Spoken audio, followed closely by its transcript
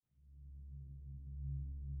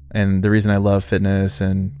And the reason I love fitness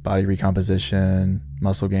and body recomposition,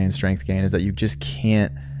 muscle gain, strength gain is that you just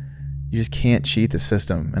can't cheat the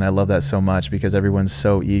system. And I love that so much because everyone's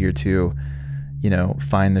so eager to,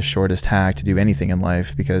 find the shortest hack to do anything in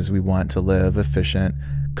life because we want to live efficient,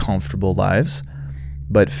 comfortable lives.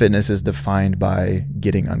 But fitness is defined by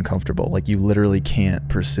getting uncomfortable. Like you literally can't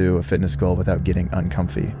pursue a fitness goal without getting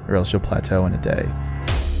uncomfy or else you'll plateau in a day.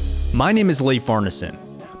 My name is Leif Arneson.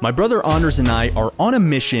 My brother Anders and I are on a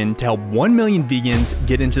mission to help 1 million vegans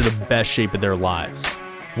get into the best shape of their lives.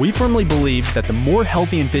 We firmly believe that the more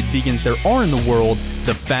healthy and fit vegans there are in the world,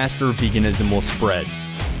 the faster veganism will spread.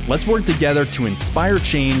 Let's work together to inspire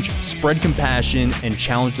change, spread compassion, and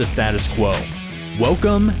challenge the status quo.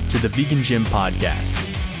 Welcome to the Vegan Gym Podcast.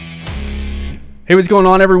 Hey, what's going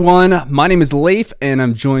on, everyone? My name is Leif, and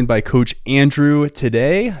I'm joined by Coach Andrew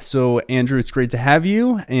today. So, Andrew, it's great to have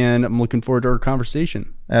you, and I'm looking forward to our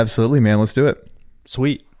conversation. Absolutely, man. Let's do it.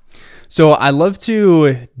 Sweet. So, I love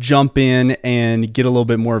to jump in and get a little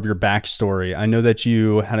bit more of your backstory. I know that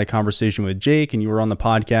you had a conversation with Jake, and you were on the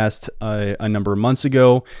podcast a number of months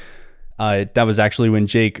ago. That was actually when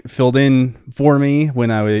Jake filled in for me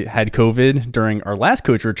when I had COVID during our last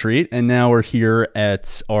coach retreat. And now we're here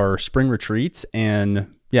at our spring retreats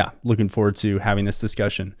and looking forward to having this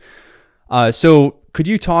discussion. So could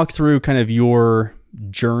you talk through kind of your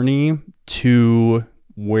journey to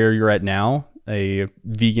where you're at now, a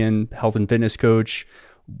vegan health and fitness coach?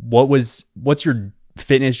 What's your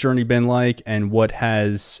fitness journey been like, and what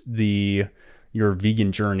has your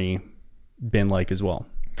vegan journey been like as well?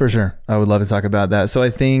 For sure. I would love to talk about that. So I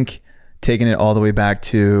think taking it all the way back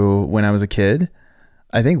to when I was a kid,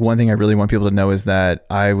 I think one thing I really want people to know is that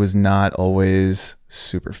I was not always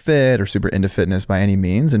super fit or super into fitness by any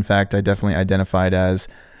means. In fact, I definitely identified as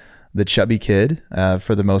the chubby kid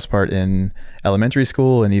for the most part in elementary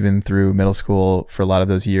school and even through middle school for a lot of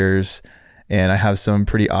those years. And I have some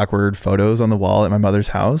pretty awkward photos on the wall at my mother's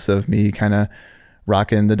house of me kind of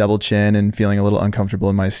rocking the double chin and feeling a little uncomfortable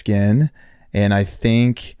in my skin. And I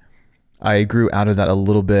think I grew out of that a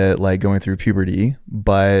little bit, like going through puberty.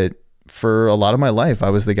 But for a lot of my life, I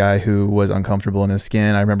was the guy who was uncomfortable in his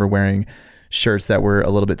skin. I remember wearing shirts that were a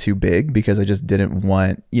little bit too big because I just didn't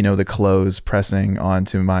want, the clothes pressing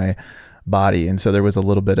onto my body. And so there was a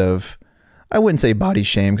little bit of, I wouldn't say body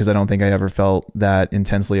shame because I don't think I ever felt that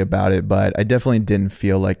intensely about it, but I definitely didn't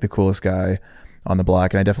feel like the coolest guy on the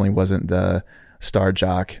block. And I definitely wasn't the star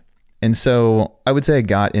jock. And so I would say I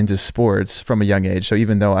got into sports from a young age. So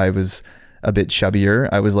even though I was a bit chubbier,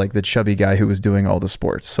 I was like the chubby guy who was doing all the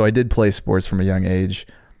sports. So I did play sports from a young age,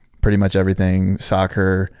 pretty much everything,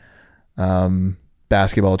 soccer,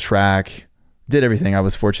 basketball, track, did everything. I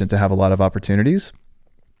was fortunate to have a lot of opportunities,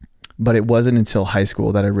 but it wasn't until high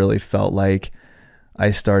school that I really felt like I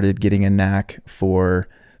started getting a knack for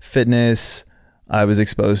fitness. I was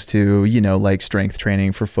exposed to, like strength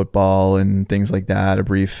training for football and things like that, a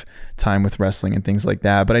brief time with wrestling and things like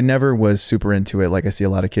that. But I never was super into it. Like I see a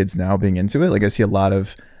lot of kids now being into it. Like I see a lot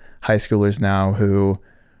of high schoolers now who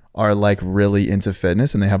are like really into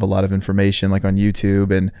fitness and they have a lot of information like on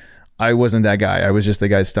YouTube. And I wasn't that guy. I was just the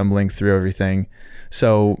guy stumbling through everything.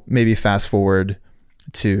 So maybe fast forward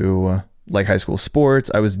to like high school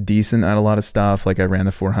sports. I was decent at a lot of stuff. Like I ran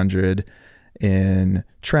the 400 in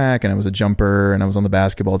track and I was a jumper and I was on the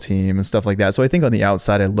basketball team and stuff like that. So I think on the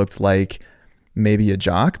outside I looked like maybe a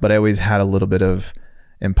jock, but I always had a little bit of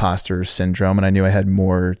imposter syndrome and I knew I had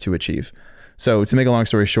more to achieve. So to make a long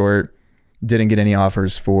story short, didn't get any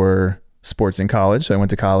offers for sports in college. So I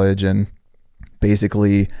went to college and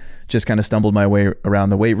basically just kind of stumbled my way around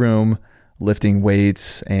the weight room, lifting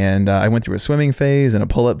weights. And I went through a swimming phase and a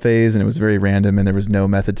pull-up phase, and it was very random and there was no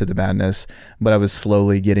method to the madness, but I was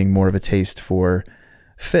slowly getting more of a taste for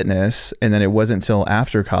fitness. And then it wasn't until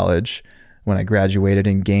after college when I graduated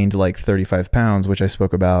and gained like 35 pounds, which I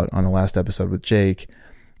spoke about on the last episode with Jake,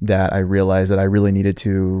 that I realized that I really needed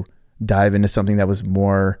to dive into something that was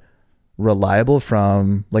more reliable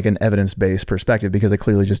from like an evidence-based perspective because I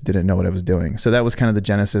clearly just didn't know what I was doing. So that was kind of the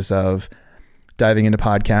genesis of diving into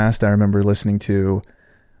podcast. I remember listening to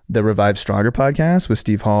the Revive Stronger podcast with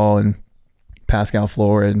Steve Hall and Pascal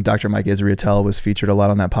Floor, and Dr. Mike Israetel was featured a lot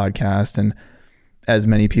on that podcast. And as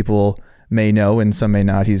many people may know, and some may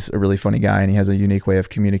not, he's a really funny guy and he has a unique way of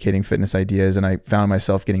communicating fitness ideas. And I found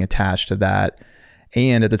myself getting attached to that.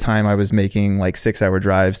 And at the time I was making like 6-hour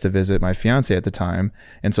drives to visit my fiance at the time.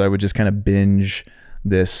 And so I would just kind of binge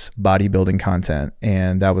this bodybuilding content.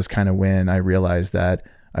 And that was kind of when I realized that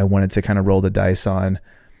I wanted to kind of roll the dice on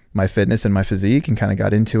my fitness and my physique, and kind of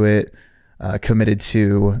got into it, committed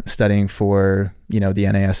to studying for, the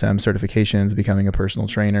NASM certifications, becoming a personal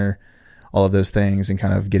trainer, all of those things and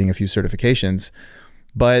kind of getting a few certifications.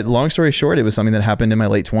 But long story short, it was something that happened in my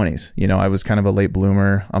late 20s. You know, I was kind of a late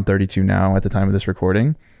bloomer. I'm 32 now at the time of this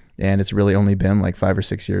recording. And it's really only been like 5 or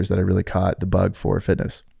 6 years that I really caught the bug for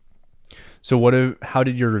fitness. So how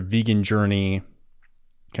did your vegan journey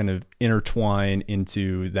kind of intertwine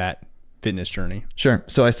into that fitness journey? Sure.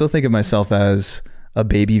 So I still think of myself as a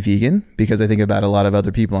baby vegan because I think about a lot of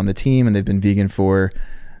other people on the team and they've been vegan for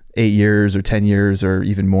 8 years or 10 years or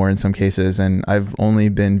even more in some cases. And I've only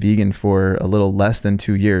been vegan for a little less than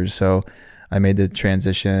 2 years. So I made the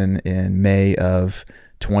transition in May of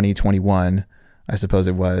 2021, I suppose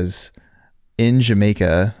it was, in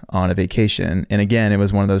Jamaica on a vacation. And again, it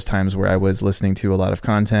was one of those times where I was listening to a lot of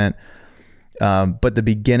content. But the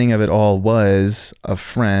beginning of it all was a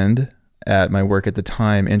friend at my work at the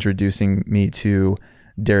time introducing me to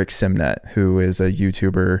Derek Simnett, who is a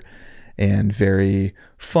YouTuber and very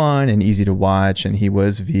fun and easy to watch. And he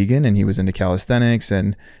was vegan and he was into calisthenics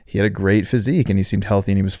and he had a great physique and he seemed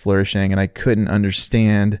healthy and he was flourishing. And I couldn't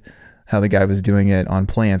understand how the guy was doing it on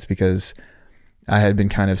plants because I had been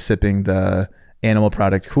kind of sipping the animal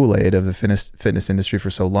product Kool-Aid of the fitness industry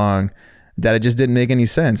for so long that it just didn't make any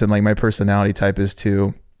sense. And like my personality type is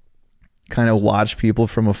to kind of watch people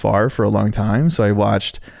from afar for a long time. So I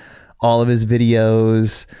watched all of his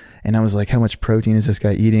videos and I was like, how much protein is this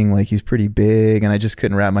guy eating? Like he's pretty big. And I just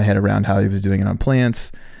couldn't wrap my head around how he was doing it on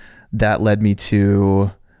plants. That led me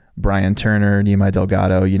to Brian Turner, Nimai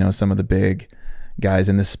Delgado, you know, some of the big guys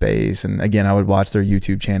in the space. And again, I would watch their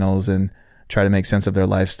YouTube channels and try to make sense of their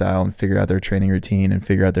lifestyle and figure out their training routine and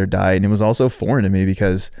figure out their diet. And it was also foreign to me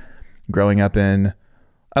because growing up in,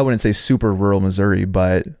 I wouldn't say super rural Missouri,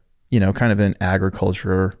 but you know, kind of an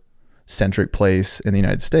agriculture centric place in the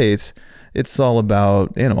United States, it's all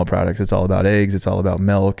about animal products. It's all about eggs. It's all about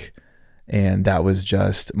milk. And that was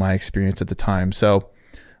just my experience at the time. So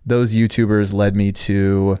those YouTubers led me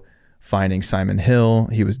to finding Simon Hill.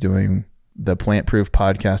 He was doing the Plant Proof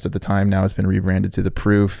podcast at the time. Now it's been rebranded to The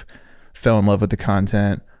Proof. Fell in love with the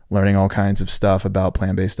content, learning all kinds of stuff about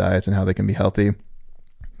plant-based diets and how they can be healthy,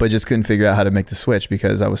 but just couldn't figure out how to make the switch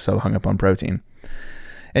because I was so hung up on protein.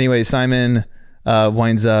 Anyway, Simon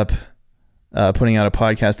winds up putting out a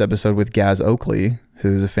podcast episode with Gaz Oakley,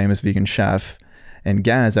 who's a famous vegan chef. And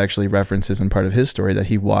Gaz actually references in part of his story that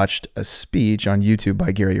he watched a speech on YouTube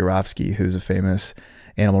by Gary Yourofsky, who's a famous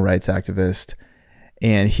animal rights activist.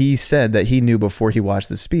 And he said that he knew before he watched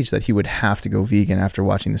the speech that he would have to go vegan after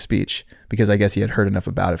watching the speech, because I guess he had heard enough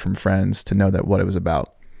about it from friends to know that what it was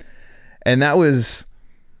about. And there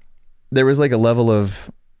was like a level of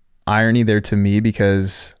irony there to me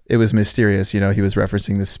because it was mysterious. You know, he was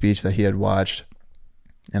referencing the speech that he had watched.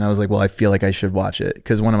 And I was like, well, I feel like I should watch it.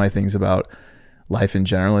 Because one of my things about life in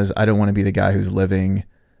general is I don't want to be the guy who's living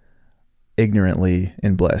ignorantly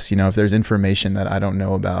in bliss. You know, if there's information that I don't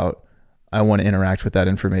know about, I want to interact with that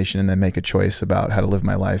information and then make a choice about how to live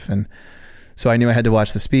my life. And so I knew I had to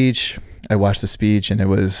watch the speech. I watched the speech and it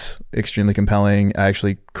was extremely compelling. I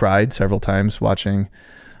actually cried several times watching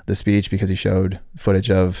the speech because he showed footage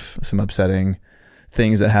of some upsetting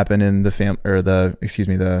things that happened in the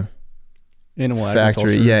animal factory.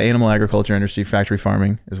 Agriculture. Yeah, animal agriculture industry, factory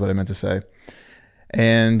farming is what I meant to say.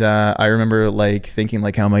 And I remember like thinking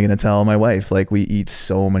like, how am I going to tell my wife? Like we eat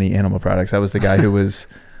so many animal products. I was the guy who was,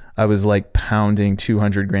 I was like pounding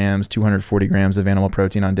 200 grams, 240 grams of animal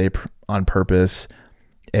protein on day on purpose,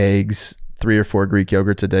 eggs, 3 or 4 Greek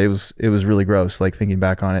yogurts a day. It was really gross, like thinking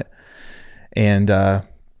back on it. And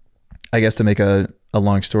I guess to make a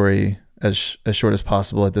long story as short as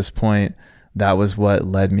possible at this point, that was what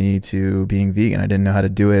led me to being vegan. I didn't know how to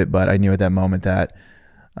do it, but I knew at that moment that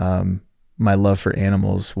my love for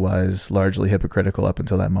animals was largely hypocritical up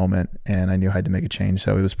until that moment. And I knew I had to make a change.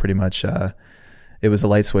 So it was pretty much, it was a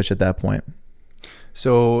light switch at that point.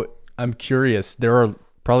 So I'm curious, there are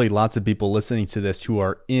probably lots of people listening to this who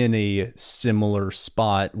are in a similar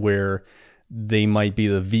spot where they might be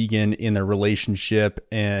the vegan in their relationship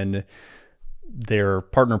and their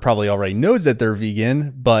partner probably already knows that they're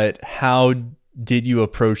vegan, but how did you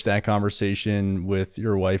approach that conversation with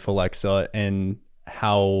your wife, Alexa, and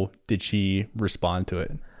how did she respond to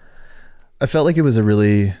it? I felt like it was a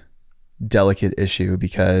really delicate issue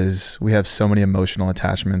because we have so many emotional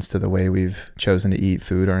attachments to the way we've chosen to eat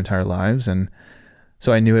food our entire lives. And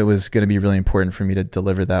so I knew it was going to be really important for me to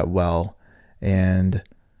deliver that well. And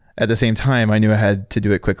at the same time, I knew I had to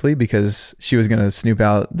do it quickly because she was going to snoop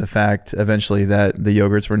out the fact eventually that the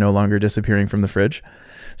yogurts were no longer disappearing from the fridge.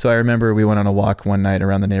 So I remember we went on a walk one night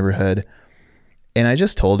around the neighborhood and I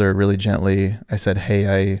just told her really gently, I said,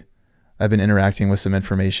 hey, I've been interacting with some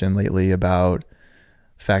information lately about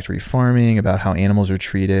factory farming, about how animals are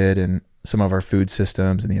treated. And some of our food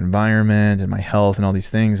systems and the environment and my health and all these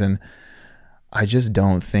things. And I just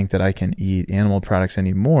don't think that I can eat animal products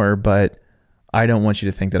anymore, but I don't want you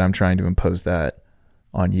to think that I'm trying to impose that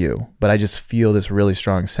on you. But I just feel this really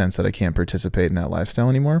strong sense that I can't participate in that lifestyle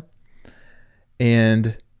anymore.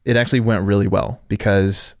 And it actually went really well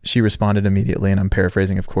because she responded immediately, and I'm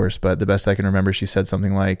paraphrasing, of course, but the best I can remember, she said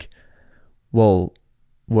something like, well,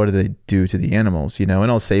 what do they do to the animals? And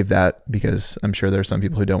I'll save that because I'm sure there are some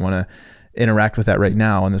people who don't want to interact with that right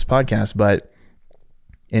now on this podcast. But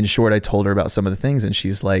in short, I told her about some of the things, and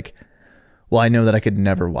she's like, well, I know that I could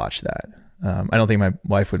never watch that. I don't think my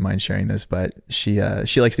wife would mind sharing this, but she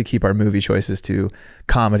likes to keep our movie choices to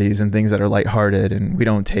comedies and things that are lighthearted, and we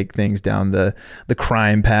don't take things down the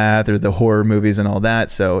crime path or the horror movies and all that.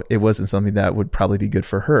 So it wasn't something that would probably be good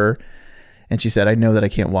for her. And she said, I know that I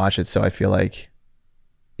can't watch it, so I feel like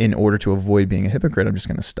in order to avoid being a hypocrite, I'm just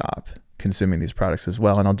going to stop consuming these products as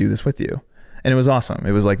well, and I'll do this with you. And it was awesome.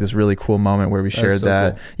 It was like this really cool moment where we shared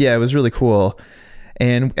that. Cool. Yeah, it was really cool.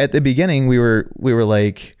 And at the beginning, we were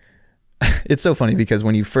like, it's so funny because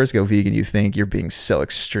when you first go vegan, you think you're being so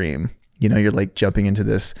extreme. You're like jumping into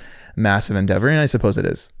this massive endeavor, and I suppose it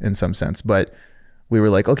is in some sense. But we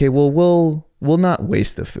were like, okay, well, we'll not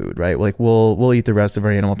waste the food, right? Like we'll eat the rest of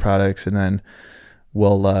our animal products, and then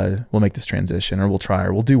we'll make this transition, or we'll try,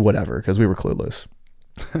 or we'll do whatever, because we were clueless.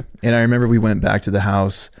 And I remember we went back to the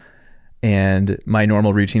house, and my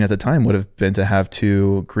normal routine at the time would have been to have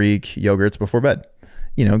 2 Greek yogurts before bed.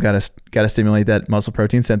 Got to stimulate that muscle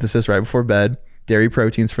protein synthesis right before bed. Dairy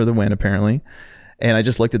proteins for the win, apparently. And I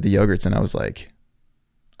just looked at the yogurts and I was like,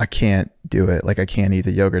 I can't do it. Like, I can't eat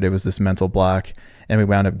the yogurt. It was this mental block. And we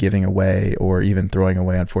wound up giving away, or even throwing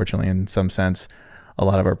away, unfortunately, in some sense, a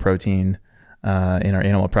lot of our protein in our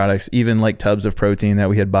animal products. Even like tubs of protein that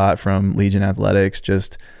we had bought from Legion Athletics,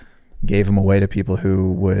 just gave them away to people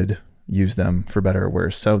who would use them for better or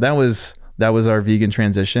worse. So that was our vegan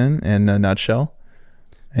transition in a nutshell.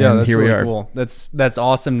 And yeah, that's here really we are. Cool. That's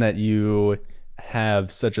awesome that you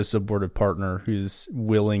have such a supportive partner who's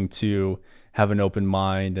willing to have an open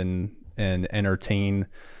mind and entertain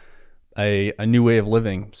a new way of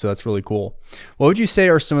living. So that's really cool. What would you say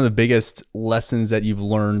are some of the biggest lessons that you've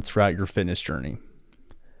learned throughout your fitness journey?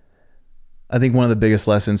 I think one of the biggest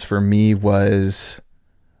lessons for me was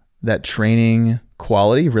that training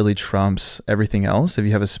quality really trumps everything else if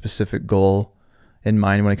you have a specific goal in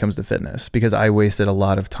mind when it comes to fitness, because I wasted a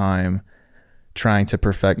lot of time trying to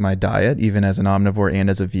perfect my diet, even as an omnivore and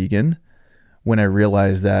as a vegan, when I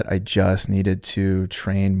realized that I just needed to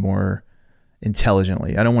train more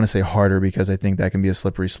intelligently. I don't want to say harder, because I think that can be a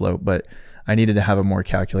slippery slope, but I needed to have a more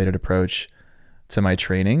calculated approach to my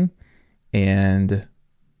training. And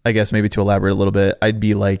I guess maybe to elaborate a little bit, I'd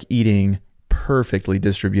be like eating perfectly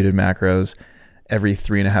distributed macros every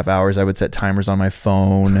 3.5 hours. I would set timers on my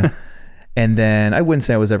phone. And then I wouldn't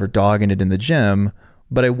say I was ever dogging it in the gym,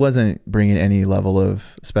 but I wasn't bringing any level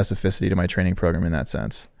of specificity to my training program in that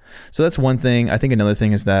sense. So that's one thing. I think another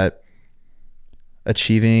thing is that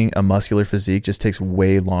achieving a muscular physique just takes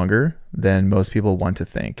way longer than most people want to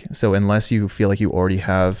think. So unless you feel like you already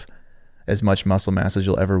have as much muscle mass as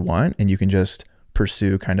you'll ever want, and you can just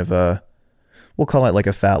pursue kind of we'll call it like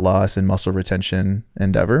a fat loss and muscle retention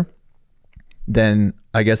endeavor, then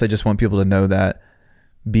I guess I just want people to know that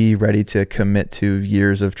be ready to commit to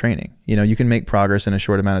years of training. You can make progress in a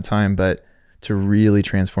short amount of time, but to really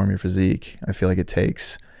transform your physique, I feel like it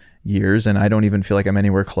takes years, and I don't even feel like I'm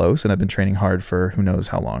anywhere close, and I've been training hard for who knows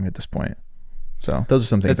how long at this point. So those are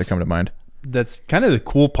some things that come to mind. That's kind of the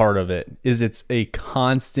cool part of it, is it's a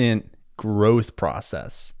constant growth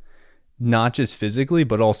process, not just physically,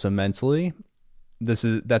 but also mentally.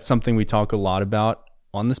 That's something we talk a lot about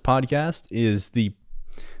on this podcast, is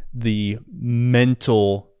the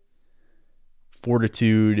mental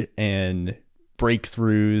fortitude and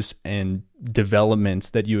breakthroughs and developments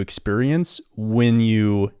that you experience when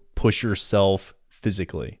you push yourself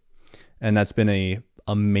physically. And that's been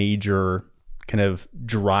a major kind of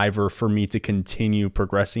driver for me to continue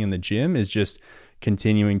progressing in the gym, is just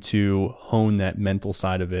continuing to hone that mental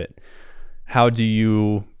side of it. How do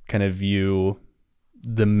you kind of view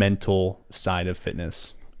the mental side of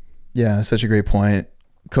fitness? Yeah, such a great point.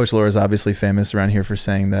 Coach Laura is obviously famous around here for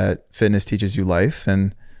saying that fitness teaches you life.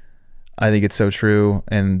 And I think it's so true.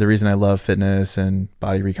 And the reason I love fitness and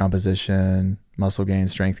body recomposition, muscle gain,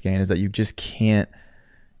 strength gain, is that you just can't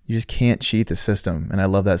cheat the system. And I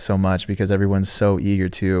love that so much, because everyone's so eager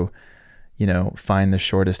to, find the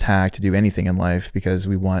shortest hack to do anything in life, because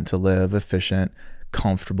we want to live efficient,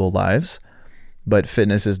 comfortable lives. but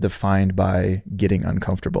fitness is defined by getting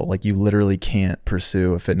uncomfortable. Like you literally can't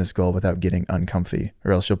pursue a fitness goal without getting uncomfy,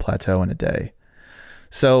 or else you'll plateau in a day.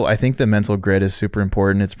 So I think the mental grit is super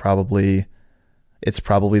important. It's probably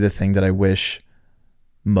the thing that I wish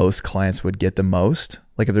most clients would get the most.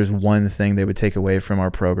 Like if there's one thing they would take away from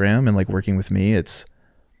our program and like working with me, it's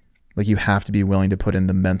like you have to be willing to put in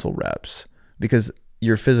the mental reps, because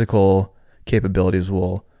your physical capabilities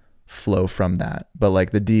will flow from that. But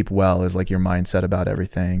like the deep well is like your mindset about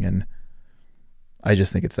everything. And I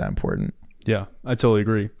just think it's that important. Yeah, I totally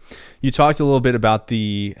agree. You talked a little bit about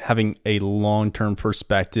having a long-term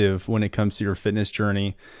perspective when it comes to your fitness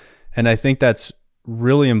journey. And I think that's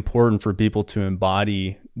really important for people to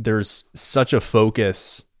embody. There's such a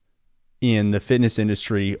focus in the fitness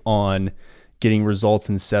industry on getting results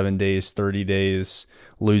in 7 days, 30 days,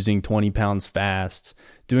 losing 20 pounds fast,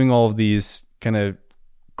 doing all of these kind of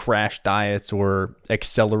crash diets or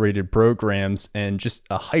accelerated programs, and just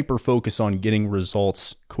a hyper focus on getting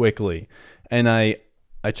results quickly. And I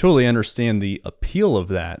totally understand the appeal of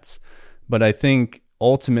that, but I think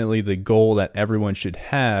ultimately the goal that everyone should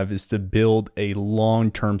have is to build a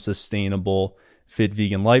long-term sustainable fit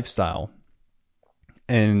vegan lifestyle.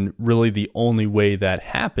 And really the only way that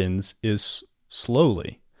happens is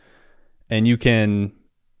slowly. And you can,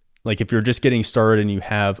 like if you're just getting started and you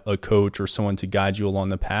have a coach or someone to guide you along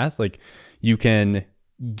the path, like you can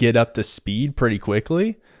get up to speed pretty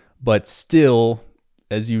quickly, but still,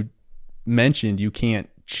 as you mentioned, you can't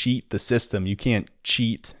cheat the system. You can't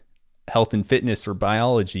cheat health and fitness or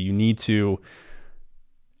biology. You need to,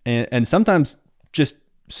 and sometimes just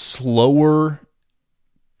slower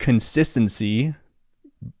consistency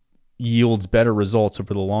yields better results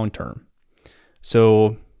over the long term.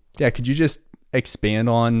 So yeah, could you just expand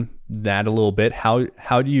on that a little bit?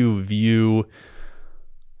 How do you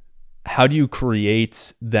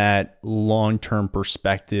create that long-term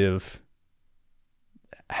perspective?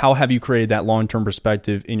 How have you created that long-term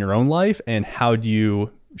perspective in your own life, and how do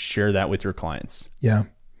you share that with your clients? Yeah.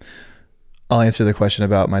 I'll answer the question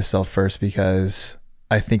about myself first, because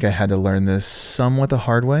I think I had to learn this somewhat the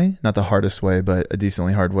hard way, not the hardest way, but a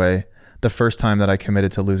decently hard way. The first time that I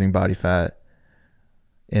committed to losing body fat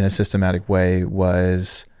in a systematic way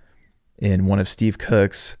was in one of Steve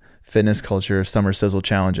Cook's fitness culture summer sizzle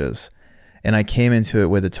challenges. And I came into it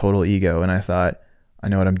with a total ego, and I thought, I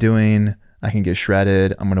know what I'm doing. I can get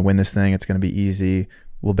shredded. I'm going to win this thing. It's going to be easy.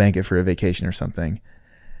 We'll bank it for a vacation or something.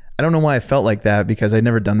 I don't know why I felt like that, because I'd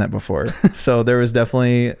never done that before. So there was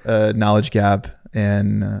definitely a knowledge gap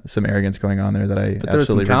and some arrogance going on there that I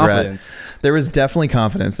absolutely regret. There was definitely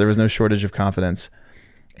confidence. There was no shortage of confidence.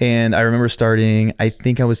 And I remember starting, I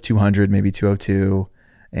think I was 200, maybe 202.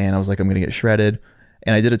 And I was like, I'm going to get shredded.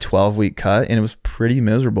 And I did a 12-week cut, and it was pretty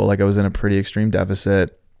miserable. Like I was in a pretty extreme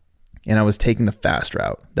deficit, and I was taking the fast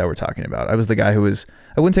route that we're talking about. I was the guy who was,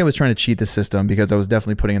 I wouldn't say I was trying to cheat the system, because I was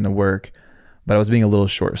definitely putting in the work, but I was being a little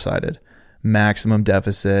short-sighted. Maximum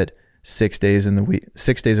deficit, 6 days a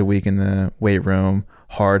week in the weight room,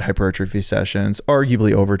 hard hypertrophy sessions,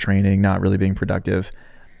 arguably overtraining, not really being productive.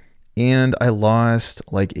 And I lost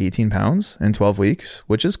like 18 pounds in 12 weeks,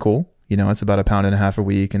 which is cool. You know, it's about 1.5 pounds a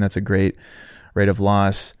week, and that's a great rate of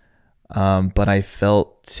loss. But I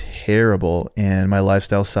felt terrible, and my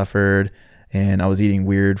lifestyle suffered, and I was eating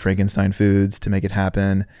weird Frankenstein foods to make it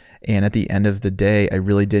happen. And at the end of the day, I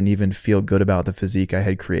really didn't even feel good about the physique I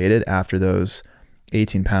had created after those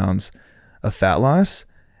 18 pounds of fat loss,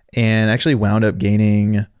 and actually wound up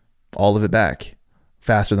gaining all of it back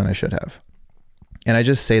faster than I should have. And I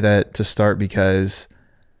just say that to start, because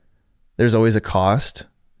there's always a cost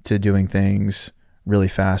to doing things really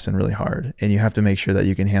fast and really hard, and you have to make sure that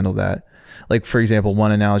you can handle that. Like, for example,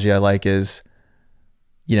 one analogy I like is,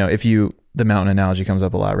 you know, the mountain analogy comes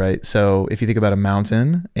up a lot, right? So if you think about a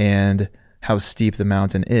mountain and how steep the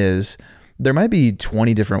mountain is, there might be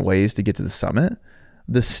 20 different ways to get to the summit.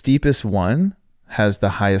 The steepest one has the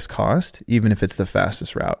highest cost, even if it's the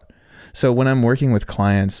fastest route. So when I'm working with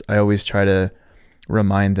clients, I always try to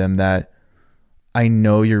remind them that I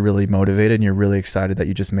know you're really motivated and you're really excited that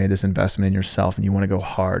you just made this investment in yourself and you want to go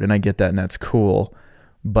hard. And I get that, and that's cool.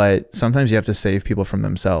 But sometimes you have to save people from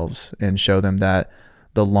themselves and show them that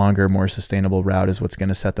the longer, more sustainable route is what's going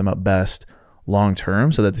to set them up best long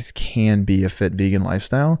term, so that this can be a fit vegan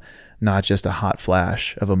lifestyle, not just a hot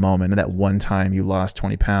flash of a moment. And that one time you lost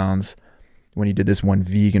 20 pounds when you did this one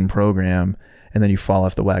vegan program, and then you fall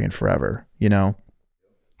off the wagon forever, you know?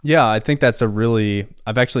 Yeah, I think that's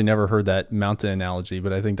I've actually never heard that mountain analogy,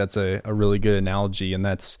 but I think that's a really good analogy. And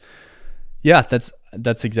that's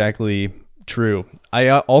exactly true. I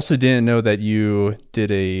also didn't know that you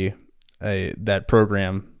did that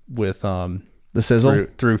program with The sizzle?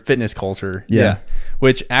 through fitness culture. Yeah.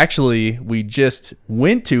 Which actually, we just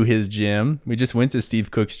went to his gym. We just went to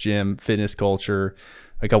Steve Cook's gym, Fitness Culture,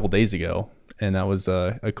 a couple days ago. And that was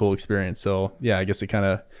a cool experience. So yeah, I guess it kind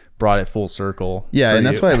of brought it full circle. Yeah. And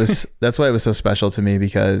that's why it was so special to me,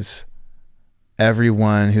 because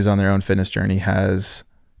everyone who's on their own fitness journey has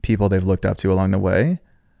people they've looked up to along the way.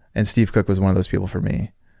 And Steve Cook was one of those people for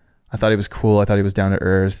me. I thought he was cool. I thought he was down to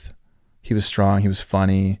earth. He was strong. He was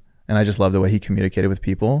funny. And I just loved the way he communicated with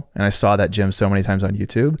people. And I saw that gym so many times on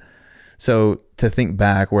YouTube. So to think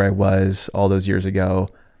back where I was all those years ago,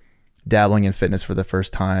 dabbling in fitness for the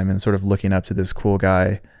first time and sort of looking up to this cool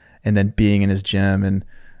guy, and then being in his gym and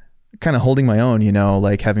kind of holding my own, you know,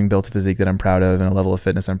 like having built a physique that I'm proud of and a level of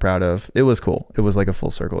fitness I'm proud of. It was cool. It was like a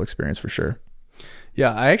full circle experience for sure.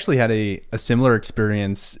 Yeah, I actually had a similar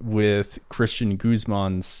experience with Christian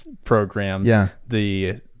Guzman's program. Yeah.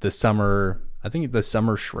 The summer, I think the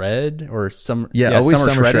summer shred or some. Yeah, always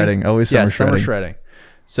summer shredding. Always summer shredding.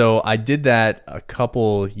 So I did that a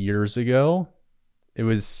couple years ago.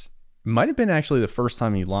 It might have been actually the first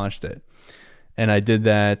time he launched it. And I did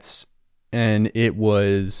that, and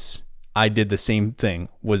I did the same thing.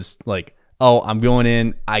 Was like, oh, I'm going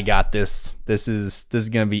in. I got this. This is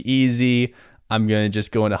going to be easy. I'm going to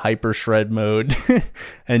just go into hyper shred mode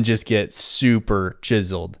and just get super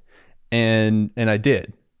chiseled. And I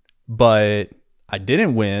did, but I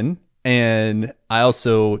didn't win. And I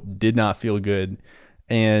also did not feel good.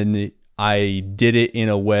 And I did it in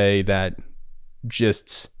a way that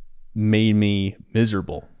just made me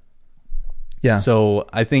miserable. Yeah. So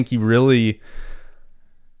I think he really,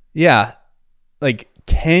 like,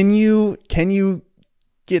 can you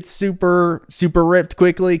get super ripped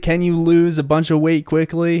quickly? Can you lose a bunch of weight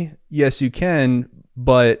quickly? Yes, you can.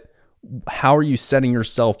 But how are you setting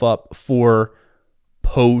yourself up for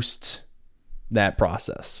post that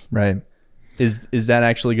process? Right. Is that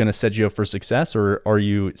actually going to set you up for success, or are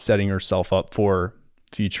you setting yourself up for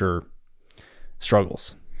future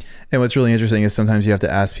struggles? And what's really interesting is sometimes you have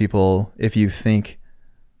to ask people if you think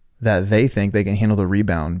that they think they can handle the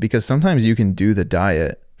rebound, because sometimes you can do the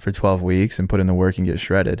diet for 12 weeks and put in the work and get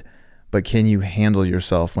shredded, but can you handle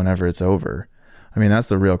yourself whenever it's over? I mean, that's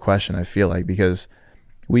the real question, I feel like, because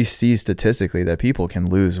we see statistically that people can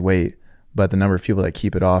lose weight, but the number of people that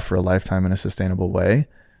keep it off for a lifetime in a sustainable way,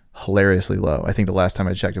 hilariously low. I think the last time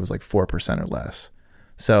I checked, it was like 4% or less.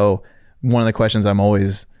 So one of the questions I'm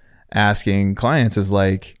always asking clients is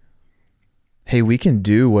like, hey, we can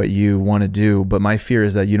do what you want to do, but my fear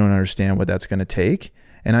is that you don't understand what that's going to take.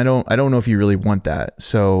 And I don't know if you really want that.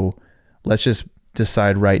 So let's just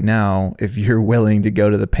decide right now if you're willing to go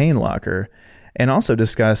to the pain locker, and also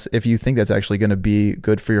discuss if you think that's actually going to be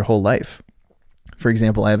good for your whole life. For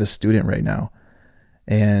example, I have a student right now,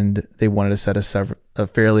 and they wanted to set a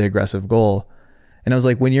fairly aggressive goal. And I was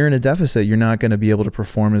like, when you're in a deficit, you're not going to be able to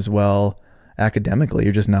perform as well academically.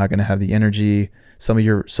 You're just not going to have the energy. Some of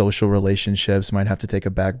your social relationships might have to take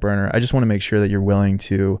a back burner. I just want to make sure that you're willing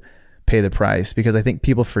to pay the price, because I think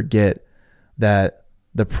people forget that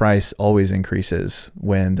the price always increases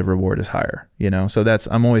when the reward is higher, you know? So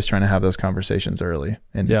I'm always trying to have those conversations early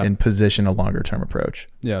and position a longer term approach.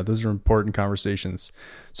 Yeah. Those are important conversations.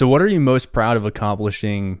 So what are you most proud of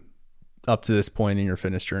accomplishing up to this point in your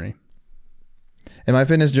fitness journey? In my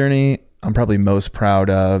fitness journey, I'm probably most proud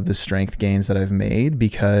of the strength gains that I've made,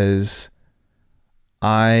 because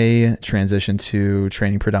I transitioned to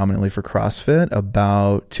training predominantly for CrossFit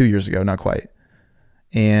about 2 years ago, not quite.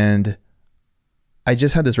 And I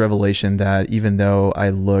just had this revelation that even though I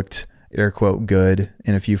looked air quote good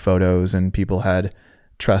in a few photos and people had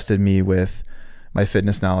trusted me with my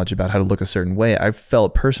fitness knowledge about how to look a certain way, I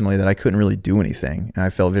felt personally that I couldn't really do anything. And I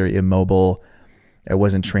felt very immobile. I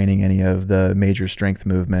wasn't training any of the major strength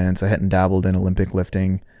movements. I hadn't dabbled in Olympic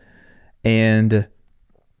lifting. And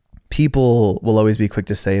people will always be quick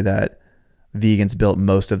to say that vegans built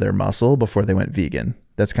most of their muscle before they went vegan.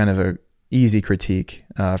 That's kind of a easy critique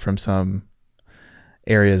from some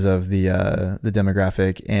areas of the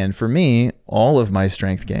demographic. And for me, all of my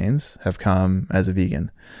strength gains have come as a vegan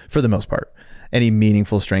for the most part. Any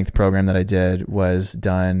meaningful strength program that I did was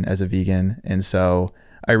done as a vegan. And so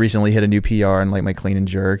I recently hit a new PR in like my clean and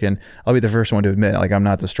jerk, and I'll be the first one to admit, like, I'm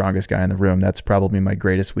not the strongest guy in the room. That's probably my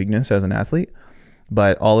greatest weakness as an athlete.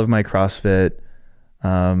 But all of my CrossFit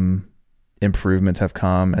improvements have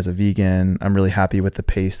come as a vegan. I'm really happy with the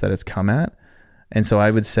pace that it's come at. And so I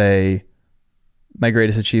would say my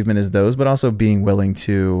greatest achievement is those, but also being willing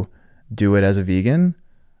to do it as a vegan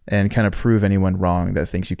and kind of prove anyone wrong that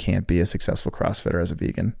thinks you can't be a successful CrossFitter as a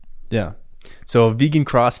vegan. Yeah. So a vegan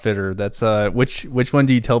CrossFitter, that's which one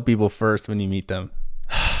do you tell people first when you meet them?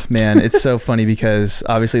 Man, it's so funny because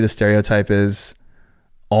obviously the stereotype is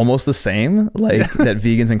almost the same, like that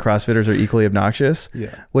vegans and CrossFitters are equally obnoxious,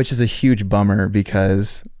 which is a huge bummer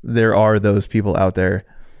because there are those people out there.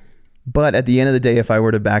 But at the end of the day, if I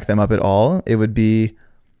were to back them up at all, it would be,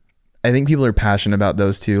 I think people are passionate about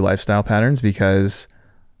those two lifestyle patterns because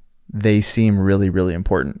they seem really, really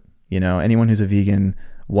important. You know, anyone who's a vegan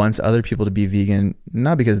wants other people to be vegan,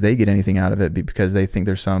 not because they get anything out of it, but because they think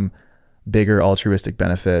there's some bigger altruistic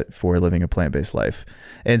benefit for living a plant-based life.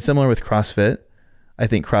 And similar with CrossFit, I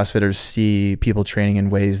think CrossFitters see people training in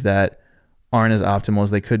ways that aren't as optimal as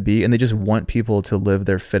they could be, and they just want people to live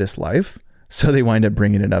their fittest life. So they wind up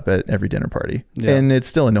bringing it up at every dinner party. Yeah. And it's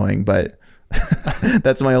still annoying, but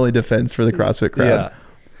that's my only defense for the CrossFit crowd.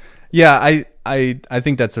 Yeah. I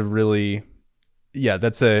think that's a really, I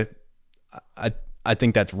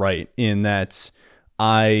think that's right in that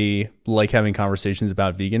I like having conversations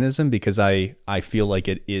about veganism because I feel like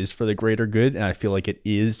it is for the greater good, and I feel like it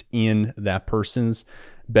is in that person's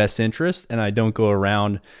best interest. And I don't go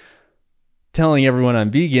around telling everyone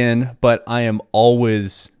I'm vegan, but I am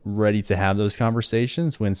always ready to have those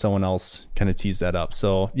conversations when someone else kind of tees that up.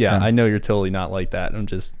 So I know you're totally not like that. I'm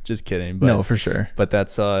just kidding. But, no, for sure. But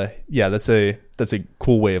that's a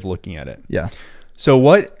cool way of looking at it. Yeah. So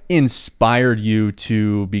what inspired you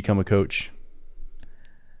to become a coach?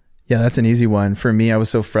 Yeah, that's an easy one. For me, I was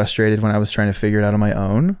so frustrated when I was trying to figure it out on my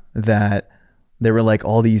own that there were like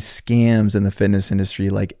all these scams in the fitness industry,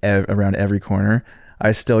 like around every corner.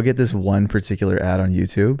 I still get this one particular ad on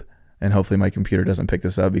YouTube, and hopefully my computer doesn't pick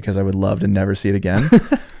this up because I would love to never see it again.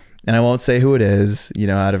 And I won't say who it is, you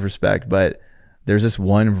know, out of respect, but there's this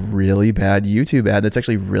one really bad YouTube ad that's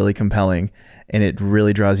actually really compelling, and it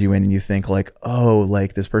really draws you in, and you think like, oh,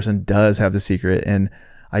 like this person does have the secret, and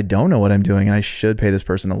I don't know what I'm doing, and I should pay this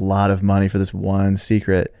person a lot of money for this one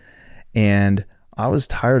secret. And I was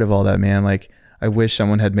tired of all that, man. Like, I wish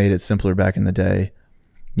someone had made it simpler back in the day.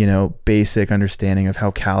 You know, basic understanding of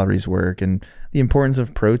how calories work and the importance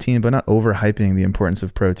of protein, but not overhyping the importance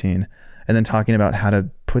of protein. And then talking about how to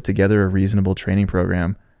put together a reasonable training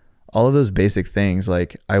program. All of those basic things,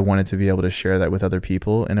 like I wanted to be able to share that with other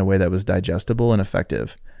people in a way that was digestible and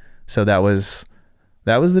effective. So that was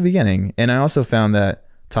the beginning. And I also found that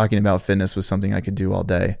talking about fitness was something I could do all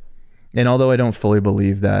day. And although I don't fully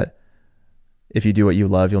believe that if you do what you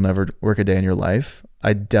love, you'll never work a day in your life,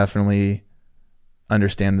 I definitely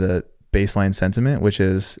understand the baseline sentiment, which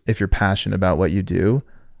is if you're passionate about what you do,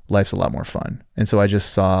 life's a lot more fun. And so I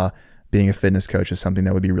just saw being a fitness coach as something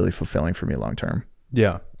that would be really fulfilling for me long term.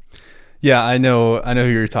 Yeah. Yeah, I know who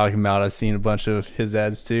you're talking about. I've seen a bunch of his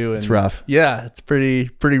ads too. And it's rough. Yeah, it's pretty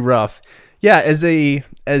rough. Yeah,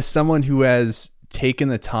 as someone who has taken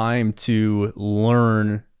the time to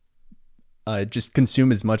learn, just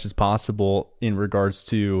consume as much as possible in regards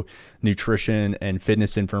to nutrition and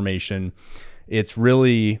fitness information, it's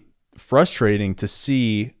really frustrating to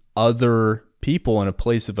see other people in a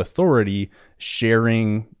place of authority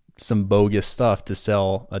sharing some bogus stuff to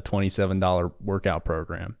sell a $27 workout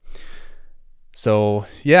program. So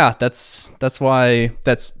yeah, that's why,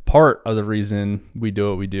 that's part of the reason we do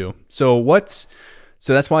what we do. So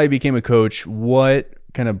that's why I became a coach. What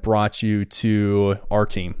kind of brought you to our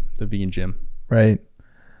team, the Vegan Gym? Right.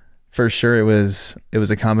 For sure, it was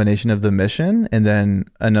a combination of the mission, and then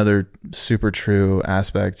another super true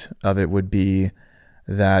aspect of it would be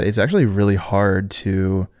that it's actually really hard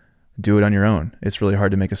to do it on your own. It's really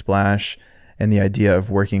hard to make a splash, and the idea of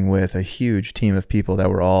working with a huge team of people that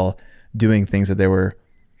were all doing things that they were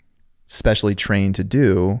specially trained to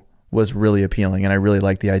do was really appealing. And I really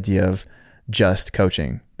like the idea of just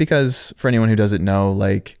coaching, because for anyone who doesn't know,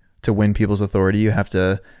 like, to win people's authority, you have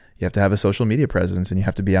to have a social media presence, and you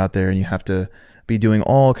have to be out there, and you have to be doing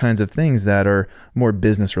all kinds of things that are more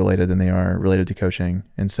business related than they are related to coaching.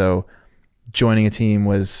 And so joining a team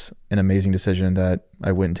was an amazing decision that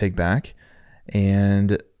I wouldn't take back.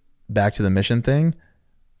 And back to the mission thing.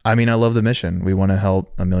 I mean, I love the mission. We want to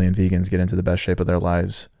help 1 million vegans get into the best shape of their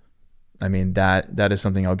lives. I mean, that is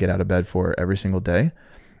something I'll get out of bed for every single day.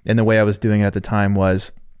 And the way I was doing it at the time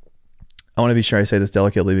was, I want to be sure I say this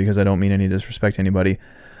delicately because I don't mean any disrespect to anybody,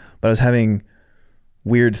 but I was having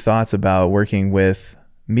weird thoughts about working with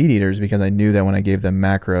meat eaters because I knew that when I gave them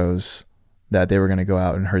macros that they were going to go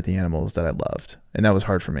out and hurt the animals that I loved. And that was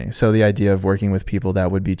hard for me. So the idea of working with people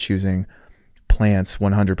that would be choosing plants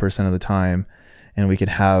 100% of the time, and we could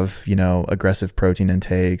have, you know, aggressive protein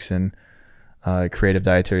intakes and creative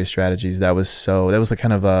dietary strategies, that was like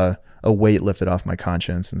kind of a weight lifted off my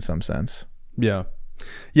conscience in some sense. Yeah.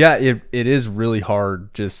 Yeah. It is really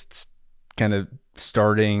hard just kind of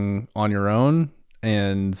starting on your own.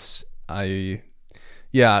 And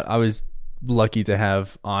Yeah, I was lucky to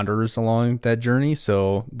have Anders along that journey,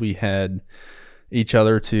 so we had each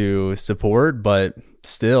other to support, but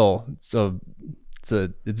still,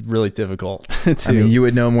 it's really difficult to, I mean, you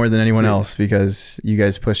would know more than anyone else because you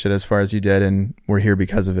guys pushed it as far as you did and we're here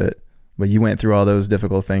because of it. But you went through all those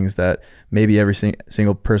difficult things that maybe every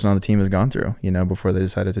single person on the team has gone through, before they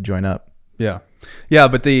decided to join up. Yeah. Yeah.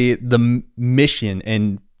 But the mission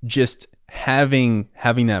and just having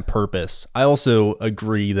that purpose, I also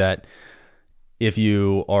agree that if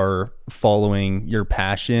you are following your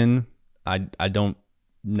passion, I don't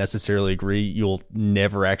necessarily agree you'll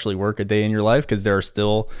never actually work a day in your life, because there are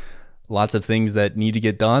still lots of things that need to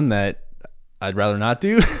get done that I'd rather not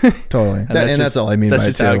do. Totally. That's all I mean by it.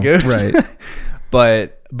 That's just how it goes. Right.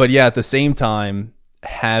 But yeah, at the same time,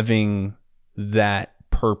 having that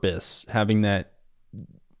purpose, having that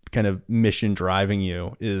kind of mission driving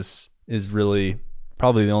you is really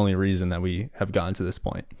probably the only reason that we have gotten to this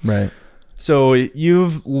point. Right. So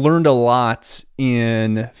you've learned a lot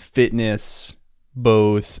in fitness,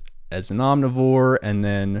 both as an omnivore and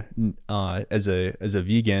then as a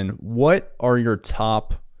vegan. What are your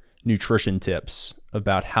top nutrition tips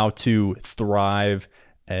about how to thrive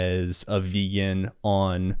as a vegan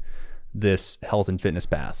on this health and fitness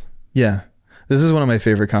path? Yeah. This is one of my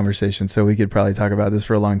favorite conversations, so we could probably talk about this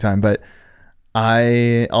for a long time, but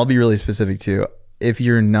I'll be really specific too. If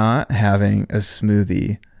you're not having a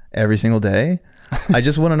smoothie every single day, I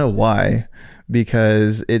just want to know why,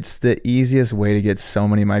 because it's the easiest way to get so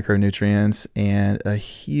many micronutrients and a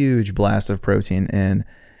huge blast of protein in.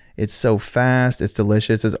 It's so fast, it's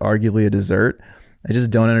delicious, it's arguably a dessert. I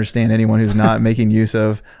just don't understand anyone who's not making use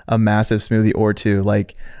of a massive smoothie or two.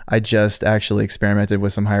 Like, I just actually experimented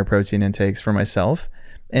with some higher protein intakes for myself,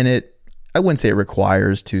 and I wouldn't say it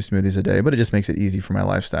requires 2 smoothies a day, but it just makes it easy for my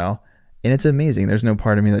lifestyle. And it's amazing. There's no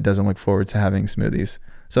part of me that doesn't look forward to having smoothies.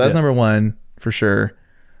 So that's number one for sure.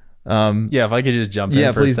 If I could just jump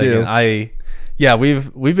in for a second.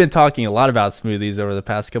 We've been talking a lot about smoothies over the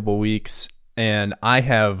past couple of weeks, and I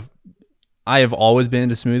have always been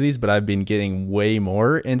into smoothies, but I've been getting way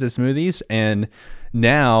more into smoothies. And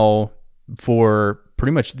now for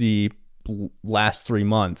pretty much the last 3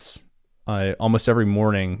 months, almost every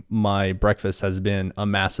morning, my breakfast has been a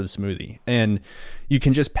massive smoothie. And you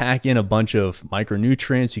can just pack in a bunch of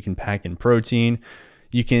micronutrients. You can pack in protein.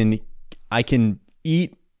 I can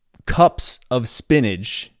eat cups of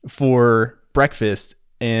spinach for breakfast,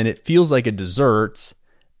 and it feels like a dessert.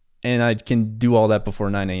 And I can do all that before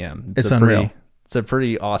 9 a.m. It's unreal. It's a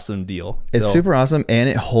pretty awesome deal. It's super awesome, and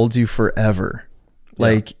it holds you forever.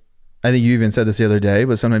 Like, I think you even said this the other day,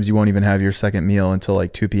 but sometimes you won't even have your second meal until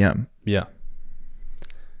like 2 p.m. Yeah.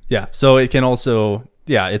 Yeah. So it can also,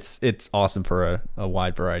 it's awesome for a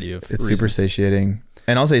wide variety of reasons. Super satiating.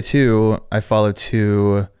 And I'll say too, I follow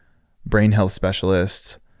 2 brain health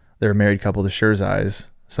specialists. They're a married couple, the Scherzeyes.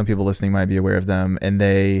 Some people listening might be aware of them. And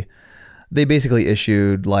they basically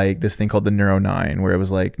issued like this thing called the Neuro 9, where it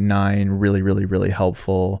was like 9 really, really, really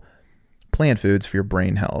helpful plant foods for your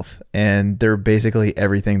brain health. And they're basically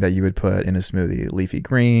everything that you would put in a smoothie: leafy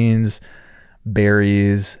greens,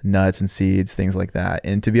 berries, nuts and seeds, things like that.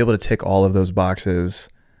 And to be able to tick all of those boxes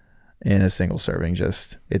in a single serving,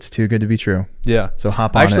 it's too good to be true. Yeah. So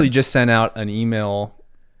hop on. I actually just sent out an email,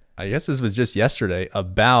 I guess this was just yesterday,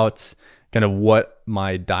 about kind of what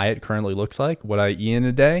my diet currently looks like, what I eat in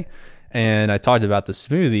a day. And I talked about the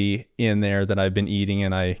smoothie in there that I've been eating,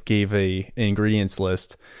 and I gave an ingredients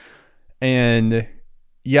list. And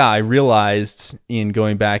yeah, I realized in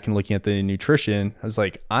going back and looking at the nutrition, I was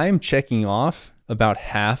like, I'm checking off about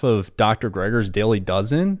half of Dr. Greger's Daily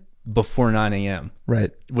Dozen before 9 a.m.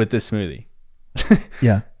 Right. With this smoothie.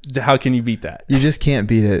 Yeah. How can you beat that? You just can't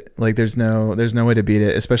beat it. Like, there's no way to beat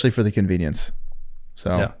it, especially for the convenience.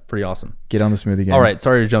 So yeah, pretty awesome. Get on the smoothie game. All right.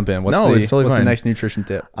 Sorry to jump in. What's the next nutrition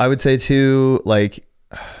tip? I would say too, like,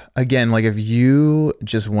 again, like if you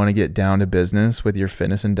just want to get down to business with your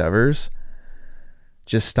fitness endeavors,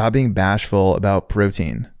 just stop being bashful about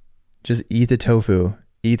protein. Just eat the tofu,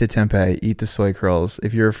 eat the tempeh, eat the soy curls.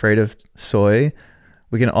 If you're afraid of soy,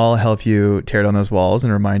 we can all help you tear down those walls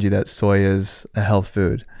and remind you that soy is a health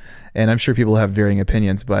food. And I'm sure people have varying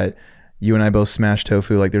opinions, but you and I both smash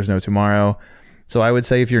tofu like there's no tomorrow. So I would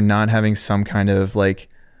say if you're not having some kind of like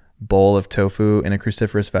bowl of tofu and a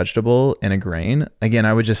cruciferous vegetable and a grain, again,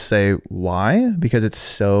 I would just say why? Because it's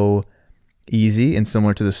so easy and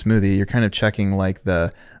similar to the smoothie. You're kind of checking like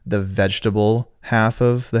the vegetable half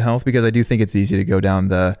of the health, because I do think it's easy to go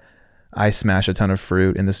down I smash a ton of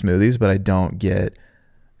fruit in the smoothies, but I don't get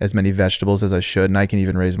as many vegetables as I should. And I can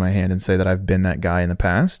even raise my hand and say that I've been that guy in the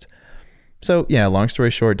past. So yeah, long story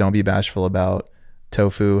short, don't be bashful about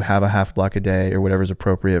tofu, have a half block a day or whatever's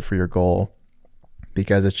appropriate for your goal,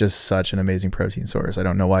 because it's just such an amazing protein source. I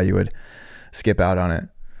don't know why you would skip out on it.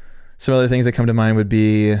 Some other things that come to mind would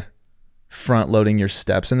be front loading your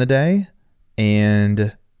steps in the day.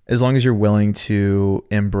 And as long as you're willing to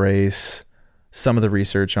embrace some of the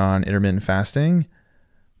research on intermittent fasting,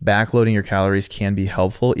 backloading your calories can be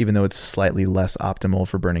helpful, even though it's slightly less optimal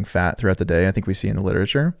for burning fat throughout the day. I think we see in the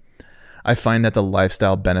literature. I find that the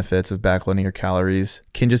lifestyle benefits of backloading your calories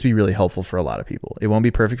can just be really helpful for a lot of people. It won't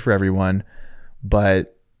be perfect for everyone,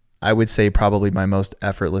 but I would say probably my most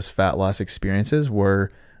effortless fat loss experiences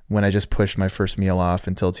were when I just pushed my first meal off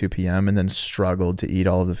until 2 p.m. and then struggled to eat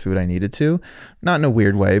all of the food I needed to. Not in a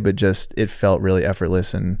weird way, but just it felt really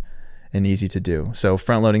effortless and easy to do. So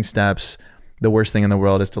front loading steps, the worst thing in the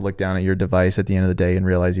world is to look down at your device at the end of the day and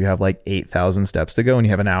realize you have like 8,000 steps to go and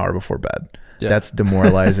you have an hour before bed. Yeah. That's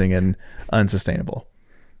demoralizing and unsustainable.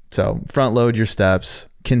 So front load your steps,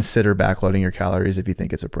 consider backloading your calories if you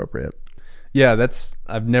think it's appropriate. Yeah,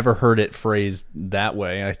 I've never heard it phrased that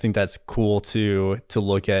way. I think that's cool to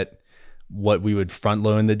look at what we would front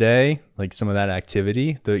load in the day, like some of that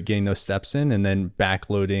activity, getting those steps in, and then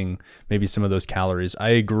backloading maybe some of those calories. I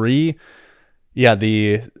agree. Yeah,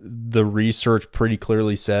 the research pretty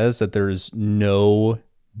clearly says that there's no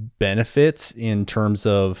benefits in terms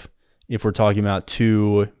of, if we're talking about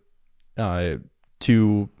two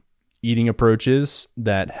eating approaches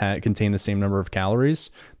that contain the same number of calories,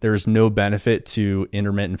 there's no benefit to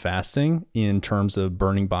intermittent fasting in terms of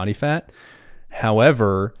burning body fat.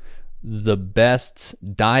 However, the best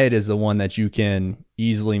diet is the one that you can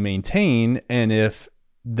easily maintain. And if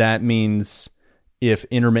that means if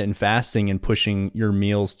intermittent fasting and pushing your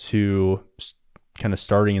meals to kind of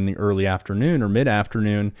starting in the early afternoon or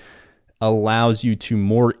mid-afternoon allows you to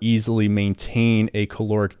more easily maintain a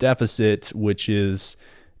caloric deficit, which is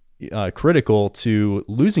critical to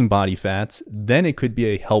losing body fats, then it could be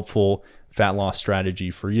a helpful fat loss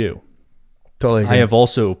strategy for you. Totally agree. I have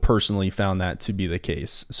also personally found that to be the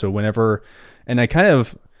case. So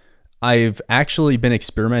I've actually been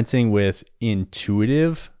experimenting with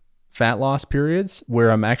intuitive fat loss periods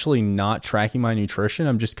where I'm actually not tracking my nutrition.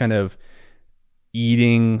 I'm just kind of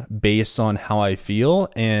eating based on how I feel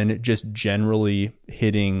and just generally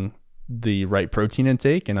hitting the right protein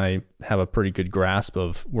intake. And I have a pretty good grasp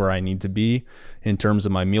of where I need to be in terms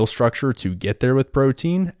of my meal structure to get there with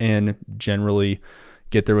protein and generally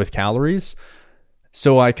get there with calories.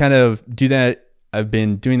 So I kind of do that. I've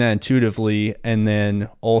been doing that intuitively, and then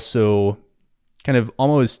also kind of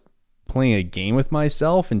almost playing a game with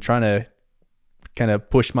myself and trying to kind of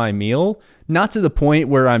push my meal, not to the point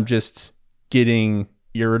where I'm just getting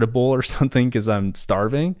irritable or something because I'm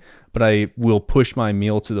starving, but I will push my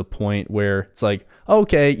meal to the point where it's like,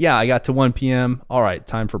 okay, yeah, I got to 1 p.m. All right,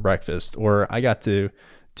 time for breakfast. Or I got to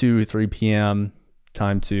 2, 3 p.m.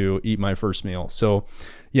 time to eat my first meal. So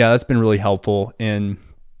yeah, that's been really helpful. And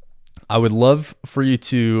I would love for you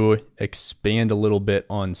to expand a little bit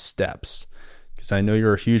on steps, because I know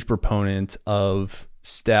you're a huge proponent of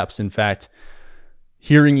steps. In fact,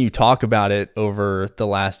 hearing you talk about it over the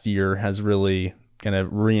last year has really kind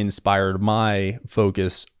of re-inspired my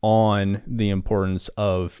focus on the importance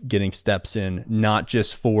of getting steps in, not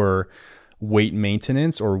just for weight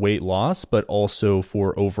maintenance or weight loss, but also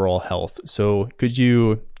for overall health. So could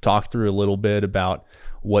you talk through a little bit about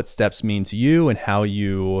what steps mean to you and how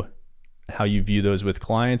you view those with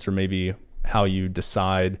clients, or maybe how you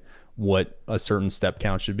decide what a certain step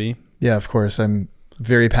count should be? Yeah, of course. I'm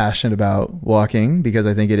very passionate about walking because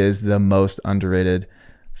I think it is the most underrated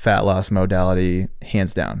fat loss modality,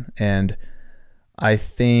 hands down. And I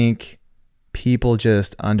think people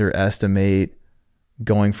just underestimate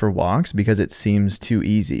going for walks because it seems too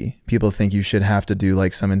easy. People think you should have to do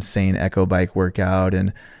like some insane echo bike workout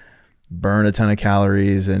and burn a ton of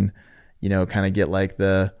calories and, kind of get like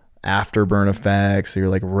the afterburn effects. So you're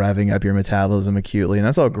like revving up your metabolism acutely, and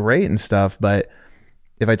that's all great and stuff. But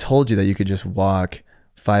if I told you that you could just walk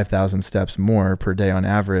 5,000 steps more per day on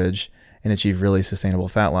average and achieve really sustainable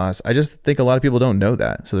fat loss, I just think a lot of people don't know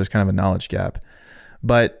that. So there's kind of a knowledge gap.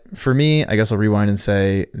 But for me, I guess I'll rewind and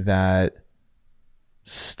say that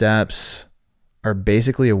steps are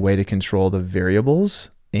basically a way to control the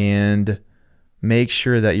variables and make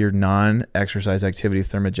sure that your non-exercise activity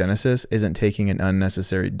thermogenesis isn't taking an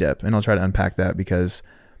unnecessary dip. And I'll try to unpack that because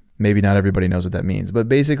maybe not everybody knows what that means. But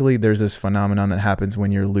basically, there's this phenomenon that happens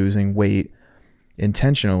when you're losing weight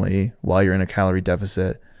intentionally while you're in a calorie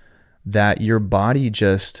deficit, that your body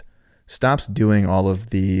just stops doing all of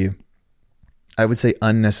the, I would say,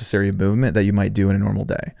 unnecessary movement that you might do in a normal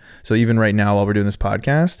day. So even right now, while we're doing this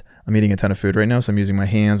podcast, I'm eating a ton of food right now. So I'm using my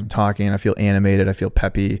hands, I'm talking, I feel animated, I feel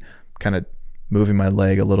peppy, kind of moving my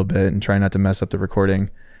leg a little bit and trying not to mess up the recording.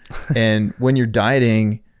 And when you're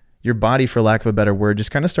dieting, your body, for lack of a better word,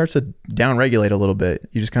 just kind of starts to down-regulate a little bit.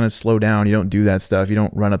 You just kind of slow down. You don't do that stuff. You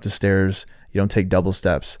don't run up the stairs. You don't take double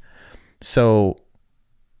steps. So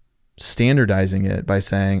standardizing it by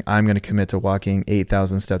saying, I'm going to commit to walking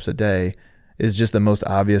 8,000 steps a day is just the most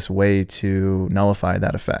obvious way to nullify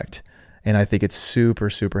that effect. And I think it's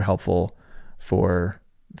super, super helpful for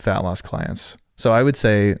fat loss clients. So I would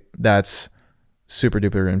say that's super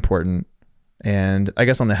duper important. And I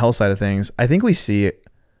guess on the health side of things, I think we see it.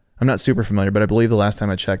 I'm not super familiar, but I believe the last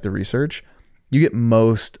time I checked the research, you get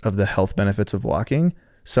most of the health benefits of walking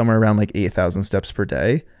somewhere around like 8,000 steps per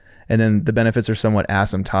day. And then the benefits are somewhat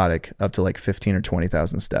asymptotic up to like 15 or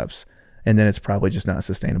 20,000 steps. And then it's probably just not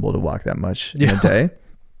sustainable to walk that much in a day,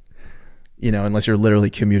 unless you're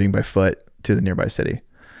literally commuting by foot to the nearby city.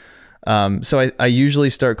 So I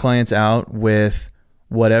usually start clients out with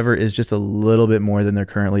whatever is just a little bit more than they're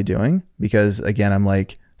currently doing, because again, I'm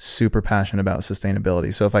like super passionate about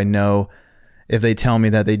sustainability. So if they tell me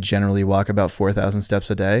that they generally walk about 4,000 steps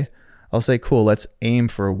a day, I'll say, cool, let's aim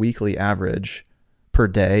for a weekly average per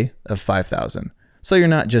day of 5,000. So you're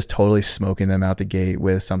not just totally smoking them out the gate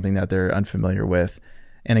with something that they're unfamiliar with.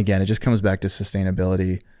 And again, it just comes back to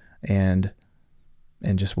sustainability and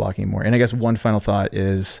just walking more. And I guess one final thought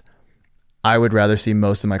is I would rather see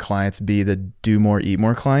most of my clients be the do more, eat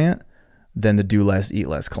more client than the do less, eat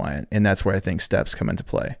less client. And that's where I think steps come into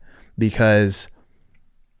play, because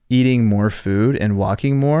eating more food and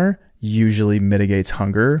walking more usually mitigates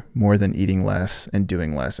hunger more than eating less and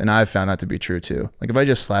doing less. And I've found that to be true too. Like if I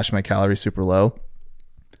just slash my calories super low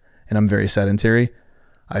and I'm very sedentary,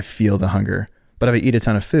 I feel the hunger. But if I eat a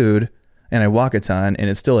ton of food and I walk a ton and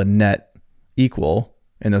it's still a net equal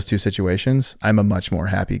in those two situations, I'm a much more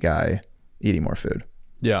happy guy eating more food.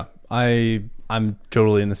 Yeah, I'm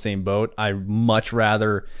totally in the same boat. I much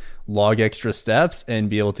rather log extra steps and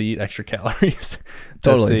be able to eat extra calories.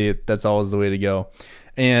 That's always the way to go.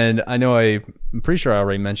 And I know I'm pretty sure I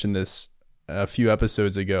already mentioned this a few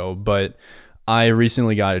episodes ago, but I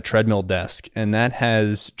recently got a treadmill desk, and that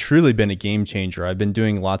has truly been a game changer. I've been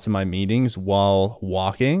doing lots of my meetings while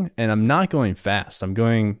walking, and I'm not going fast. I'm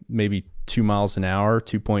going maybe 2 miles an hour,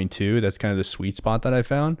 2.2. That's kind of the sweet spot that I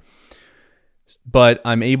found. But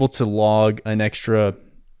I'm able to log an extra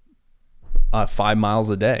 5 miles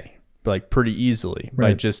a day, like pretty easily,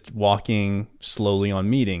 by just walking slowly on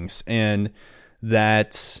meetings. And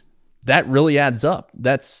that really adds up.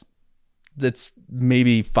 That's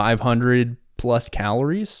maybe 500 plus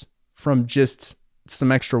calories from just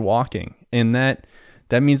some extra walking. And that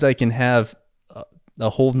means I can have a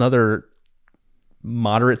whole nother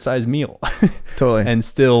moderate sized meal Totally. and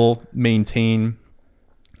still maintain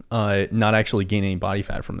not actually gain any body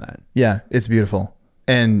fat from that. Yeah, it's beautiful.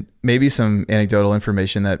 And maybe some anecdotal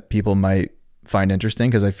information that people might find interesting,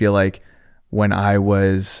 because I feel like when I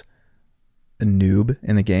was a noob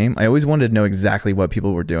in the game, I always wanted to know exactly what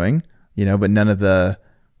people were doing, but none of the,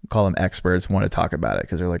 call them experts, want to talk about it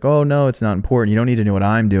because they're like, oh no, it's not important. You don't need to know what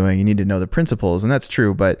I'm doing. You need to know the principles. And that's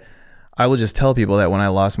true. But I will just tell people that when I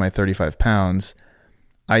lost my 35 pounds,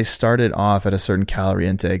 I started off at a certain calorie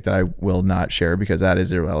intake that I will not share because that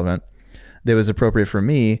is irrelevant, that was appropriate for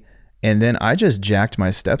me. And then I just jacked my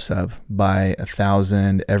steps up by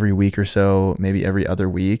 1,000 every week or so, maybe every other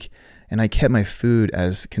week. And I kept my food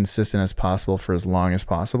as consistent as possible for as long as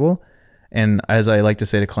possible. And as I like to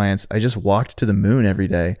say to clients, I just walked to the moon every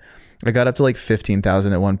day. I got up to like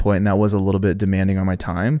 15,000 at one point, and that was a little bit demanding on my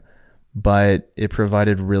time, but it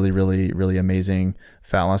provided really, really, really amazing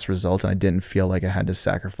fat loss results. And I didn't feel like I had to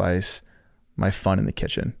sacrifice my fun in the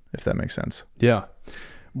kitchen, if that makes sense. Yeah.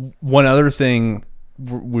 One other thing,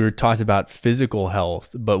 we were talked about physical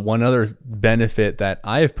health, but one other benefit that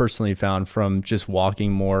I have personally found from just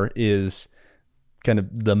walking more is kind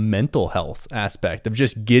of the mental health aspect of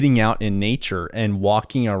just getting out in nature and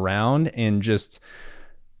walking around and just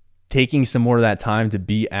taking some more of that time to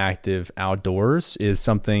be active outdoors is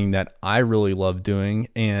something that I really love doing.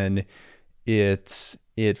 And it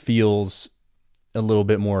feels a little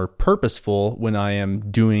bit more purposeful when I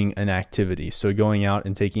am doing an activity. So going out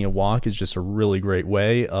and taking a walk is just a really great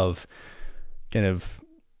way of kind of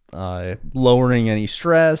lowering any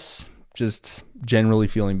stress, just generally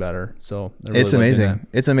feeling better. So I really it's amazing.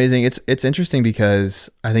 It's amazing. It's interesting because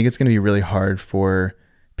I think it's going to be really hard for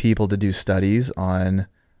people to do studies on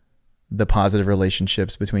the positive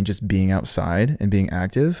relationships between just being outside and being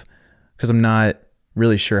active, because I'm not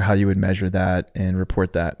really sure how you would measure that and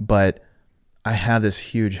report that. But I have this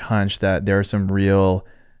huge hunch that there are some real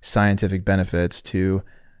scientific benefits to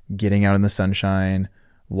getting out in the sunshine,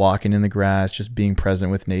 walking in the grass, just being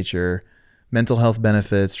present with nature, mental health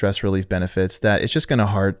benefits, stress relief benefits, that it's going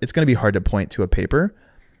to be hard to point to a paper.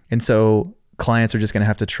 And so clients are just going to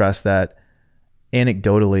have to trust that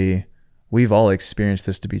anecdotally, we've all experienced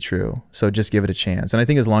this to be true. So just give it a chance. And I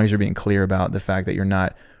think as long as you're being clear about the fact that you're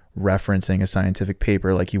not referencing a scientific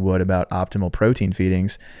paper like you would about optimal protein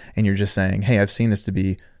feedings, and you're just saying, hey, I've seen this to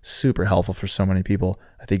be super helpful for so many people.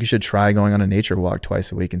 I think you should try going on a nature walk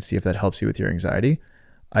twice a week and see if that helps you with your anxiety.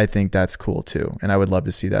 I think that's cool too. And I would love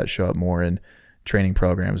to see that show up more in training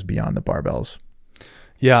programs beyond the barbells.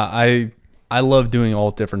 Yeah, I love doing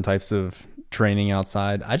all different types of training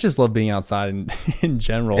outside. I just love being outside in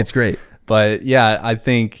general. It's great. But yeah, I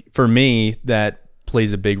think for me, that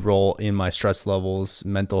plays a big role in my stress levels,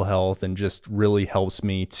 mental health, and just really helps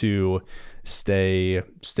me to stay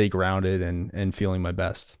grounded and feeling my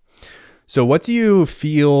best. So what do you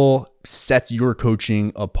feel sets your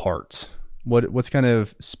coaching apart? What's kind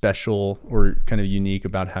of special or kind of unique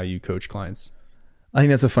about how you coach clients? I think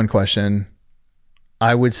that's a fun question.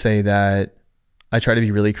 I would say that I try to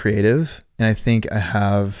be really creative, and I think I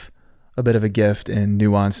have a bit of a gift in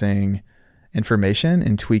nuancing information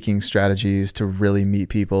and tweaking strategies to really meet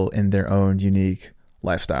people in their own unique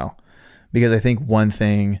lifestyle. Because I think one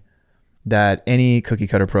thing that any cookie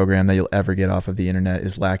cutter program that you'll ever get off of the internet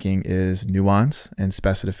is lacking is nuance and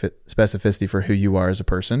specificity for who you are as a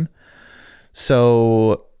person.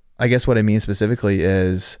 So I guess what I mean specifically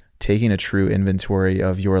is taking a true inventory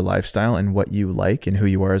of your lifestyle and what you like and who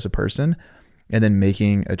you are as a person, and then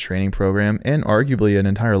making a training program and arguably an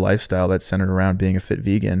entire lifestyle that's centered around being a fit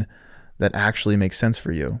vegan that actually makes sense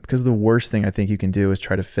for you. Because the worst thing I think you can do is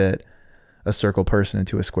try to fit a circle person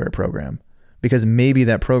into a square program, because maybe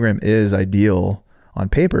that program is ideal on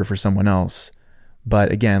paper for someone else.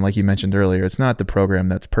 But again, like you mentioned earlier, it's not the program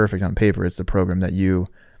that's perfect on paper. It's the program that you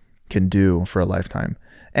can do for a lifetime.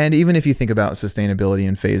 And even if you think about sustainability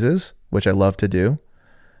in phases, which I love to do,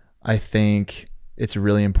 I think it's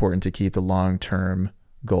really important to keep the long-term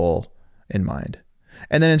goal in mind.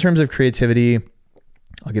 And then in terms of creativity,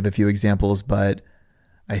 I'll give a few examples, but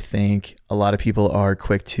I think a lot of people are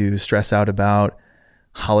quick to stress out about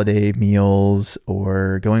holiday meals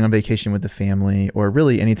or going on vacation with the family, or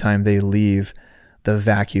really anytime they leave the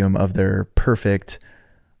vacuum of their perfect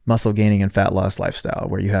muscle gaining and fat loss lifestyle,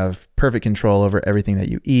 where you have perfect control over everything that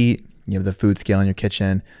you eat. You have the food scale in your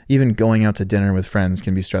kitchen. Even going out to dinner with friends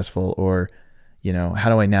can be stressful, or, how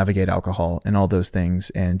do I navigate alcohol and all those things,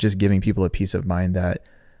 and just giving people a peace of mind that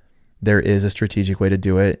there is a strategic way to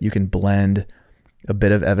do it. You can blend a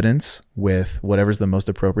bit of evidence with whatever's the most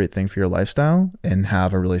appropriate thing for your lifestyle and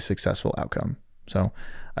have a really successful outcome. So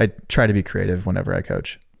I try to be creative whenever I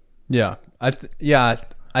coach. Yeah.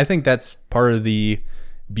 I think that's part of the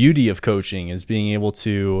beauty of coaching, is being able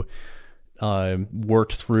to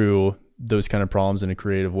work through those kind of problems in a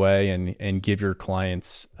creative way and give your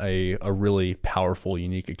clients a really powerful,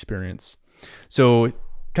 unique experience. So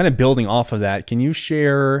kind of building off of that, can you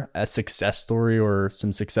share a success story or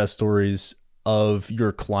some success stories of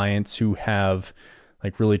your clients who have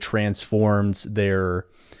like really transformed their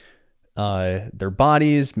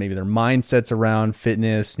bodies, maybe their mindsets around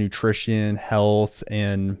fitness, nutrition, health,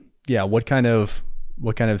 and what kind of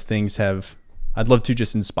things I'd love to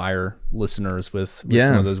just inspire listeners with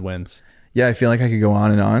some of those wins. Yeah, I feel like I could go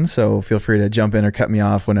on and on, so feel free to jump in or cut me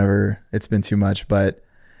off whenever it's been too much. But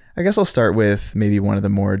I guess I'll start with maybe one of the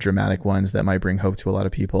more dramatic ones that might bring hope to a lot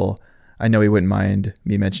of people. I know he wouldn't mind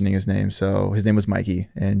me mentioning his name. So his name was Mikey,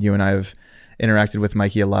 and you and I have interacted with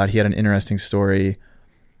Mikey a lot. He had an interesting story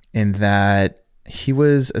in that he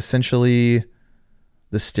was essentially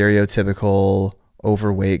the stereotypical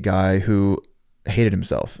overweight guy who hated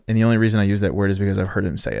himself. And the only reason I use that word is because I've heard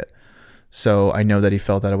him say it. So I know that he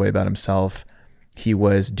felt that way about himself. He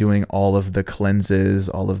was doing all of the cleanses,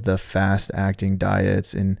 all of the fast acting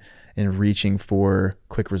diets, and reaching for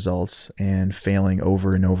quick results and failing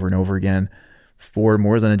over and over and over again for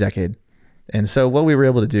more than a decade. And so what we were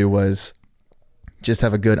able to do was just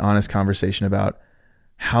have a good, honest conversation about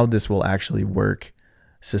how this will actually work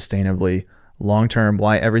sustainably long-term,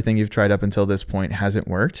 why everything you've tried up until this point hasn't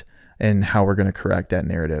worked, and how we're going to correct that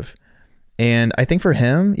narrative. And I think for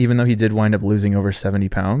him, even though he did wind up losing over 70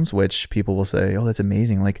 pounds, which people will say, oh, that's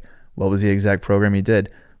amazing. Like, what was the exact program he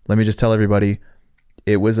did? Let me just tell everybody,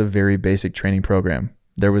 it was a very basic training program.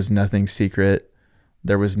 There was nothing secret.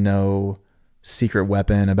 There was no secret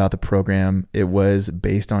weapon about the program. It was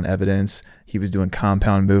based on evidence. He was doing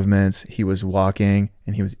compound movements. He was walking,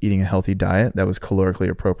 and he was eating a healthy diet that was calorically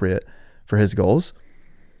appropriate for his goals.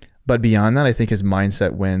 But beyond that, I think his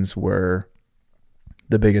mindset wins were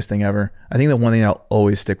the biggest thing ever. I think the one thing that'll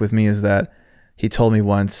always stick with me is that he told me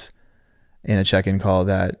once in a check-in call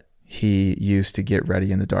that he used to get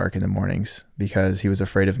ready in the dark in the mornings because he was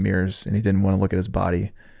afraid of mirrors and he didn't want to look at his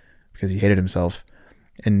body because he hated himself.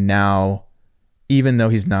 And now, even though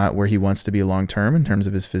he's not where he wants to be long-term in terms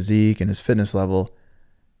of his physique and his fitness level,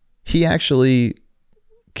 he actually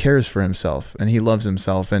cares for himself and he loves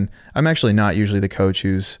himself. And I'm actually not usually the coach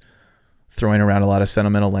who's throwing around a lot of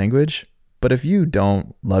sentimental language, but if you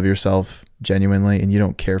don't love yourself genuinely and you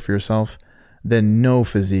don't care for yourself, then no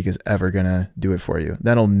physique is ever going to do it for you.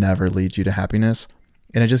 That'll never lead you to happiness.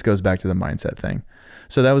 And it just goes back to the mindset thing.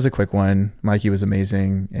 So that was a quick one. Mikey was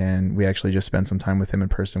amazing. And we actually just spent some time with him in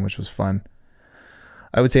person, which was fun.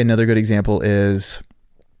 I would say another good example is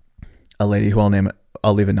a lady who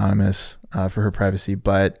I'll leave anonymous for her privacy,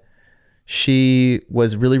 but she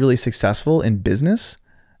was really, really successful in business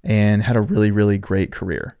and had a really, really great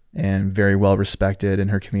career and very well respected in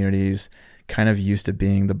her communities, kind of used to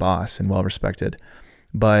being the boss and well respected.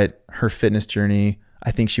 But her fitness journey,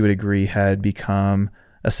 I think she would agree, had become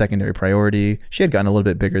a secondary priority. She had gotten a little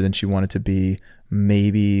bit bigger than she wanted to be,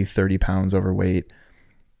 maybe 30 pounds overweight.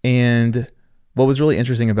 And what was really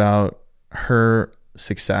interesting about her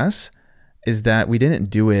success is that we didn't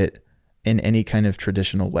do it in any kind of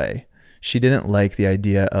traditional way. She didn't like the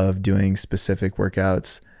idea of doing specific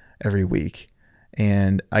workouts every week.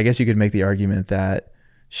 And I guess you could make the argument that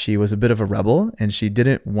she was a bit of a rebel and she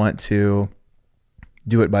didn't want to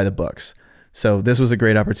do it by the books. So this was a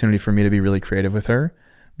great opportunity for me to be really creative with her,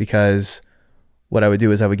 because what I would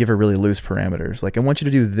do is I would give her really loose parameters. Like, I want you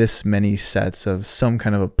to do this many sets of some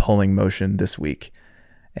kind of a pulling motion this week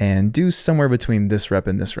and do somewhere between this rep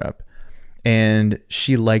and this rep. And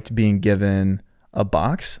she liked being given a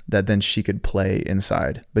box that then she could play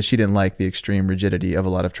inside, but she didn't like the extreme rigidity of a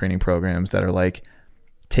lot of training programs that are like,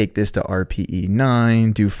 take this to RPE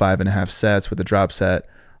 9, do 5.5 sets with a drop set,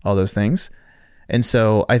 all those things. And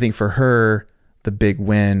so I think for her, the big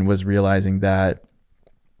win was realizing that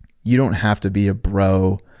you don't have to be a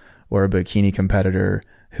bro or a bikini competitor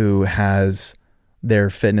who has their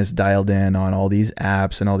fitness dialed in on all these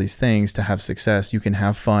apps and all these things to have success. You can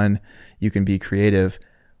have fun. You can be creative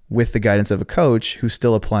with the guidance of a coach who's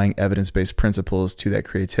still applying evidence-based principles to that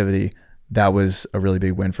creativity. That was a really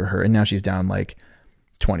big win for her. And now she's down like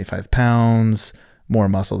 25 pounds, more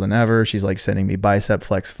muscle than ever. She's like sending me bicep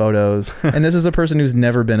flex photos. And this is a person who's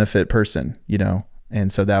never been a fit person, you know?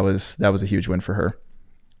 And so that was a huge win for her.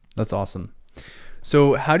 That's awesome.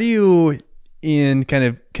 So how do you, in kind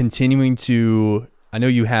of continuing to, I know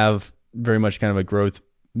you have very much kind of a growth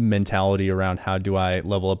mentality around how do I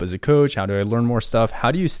level up as a coach? How do I learn more stuff?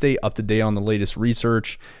 How do you stay up to date on the latest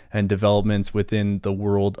research and developments within the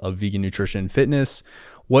world of vegan nutrition and fitness?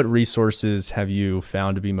 What resources have you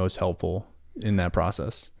found to be most helpful in that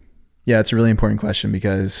process? Yeah, it's a really important question,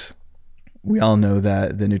 because we all know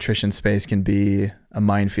that the nutrition space can be a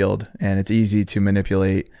minefield, and it's easy to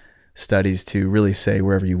manipulate studies to really say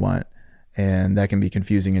wherever you want. And that can be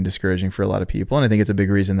confusing and discouraging for a lot of people. And I think it's a big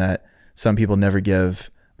reason that some people never give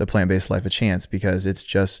the plant-based life a chance, because it's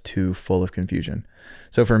just too full of confusion.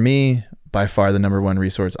 So for me, by far the number one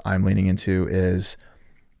resource I'm leaning into is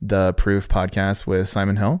the Proof podcast with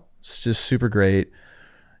Simon Hill. It's just super great.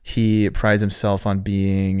 He prides himself on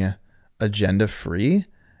being agenda free.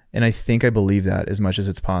 And I think I believe that as much as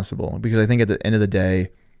it's possible, because I think at the end of the day,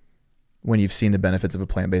 when you've seen the benefits of a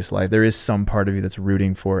plant-based life, there is some part of you that's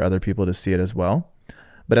rooting for other people to see it as well.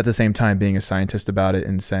 But at the same time, being a scientist about it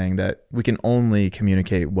and saying that we can only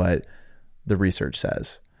communicate what the research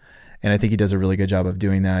says. And I think he does a really good job of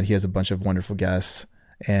doing that. He has a bunch of wonderful guests,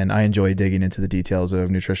 and I enjoy digging into the details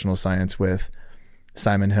of nutritional science with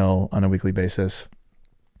Simon Hill on a weekly basis.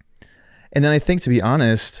 And then I think, to be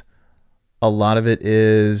honest, a lot of it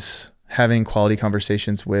is having quality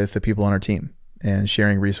conversations with the people on our team and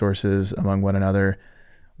sharing resources among one another.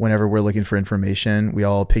 Whenever we're looking for information, we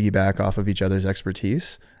all piggyback off of each other's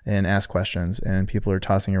expertise and ask questions. And people are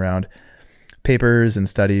tossing around papers and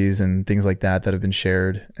studies and things like that that have been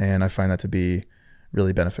shared. And I find that to be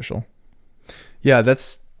really beneficial. Yeah,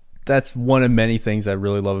 that's one of many things I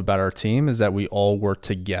really love about our team, is that we all work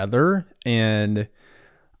together. And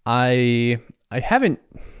I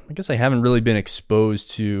guess I haven't really been exposed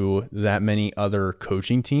to that many other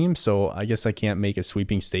coaching teams. So I guess I can't make a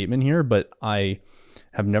sweeping statement here, but I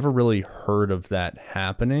have never really heard of that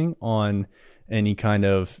happening on any kind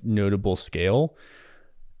of notable scale.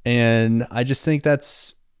 And I just think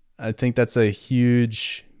that's a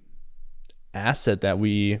huge asset that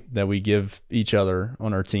we give each other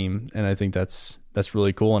on our team. And I think that's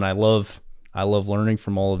really cool. And I love learning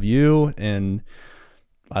from all of you. And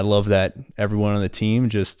I love that everyone on the team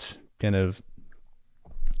just kind of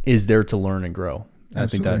is there to learn and grow.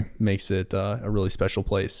 Absolutely. I think that makes it a really special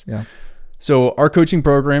place. Yeah. So our coaching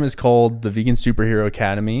program is called the Vegan Superhero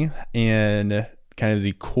Academy, and kind of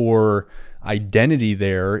the core identity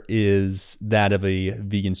there is that of a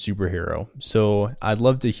vegan superhero. So I'd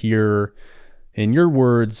love to hear, in your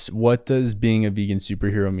words, what does being a vegan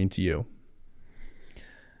superhero mean to you?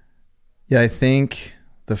 Yeah, I think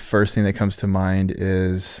the first thing that comes to mind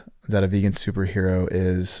is that a vegan superhero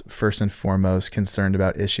is first and foremost concerned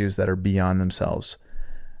about issues that are beyond themselves.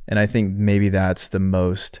 And I think maybe that's the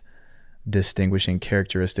most distinguishing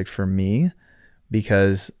characteristic for me,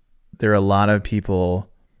 because there are a lot of people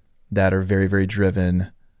that are very, very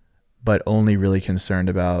driven, but only really concerned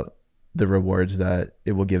about the rewards that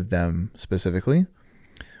it will give them specifically.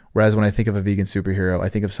 Whereas when I think of a vegan superhero, I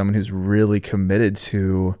think of someone who's really committed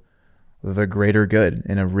to the greater good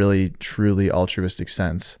in a really, truly altruistic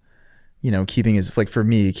sense. You know, keeping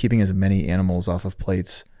as many animals off of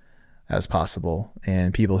plates as possible,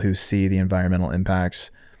 and people who see the environmental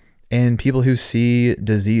impacts, and people who see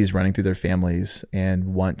disease running through their families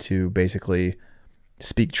and want to basically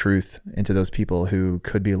speak truth into those people who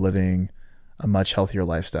could be living a much healthier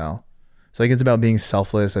lifestyle. So I think it's about being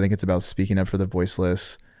selfless. I think it's about speaking up for the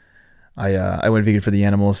voiceless. I went vegan for the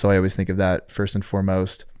animals, so I always think of that first and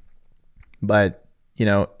foremost. But, you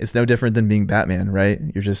know, it's no different than being Batman, right?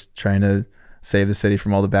 You're just trying to save the city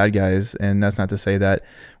from all the bad guys. And that's not to say that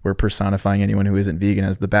we're personifying anyone who isn't vegan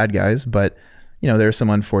as the bad guys, but, you know, there are some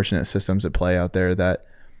unfortunate systems at play out there that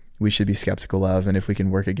we should be skeptical of. And if we can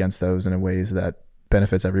work against those in a ways that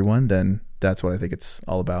benefits everyone, then that's what I think it's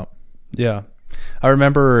all about. Yeah. I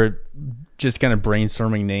remember just kind of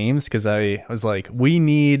brainstorming names, because I was like,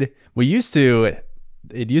 it used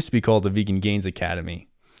to be called the Vegan Gains Academy.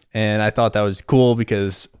 And I thought that was cool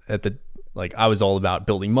because I was all about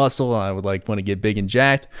building muscle, and I would want to get big and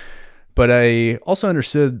jacked. But I also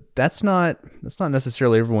understood that's not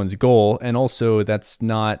necessarily everyone's goal. And also there's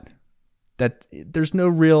no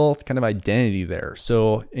real kind of identity there.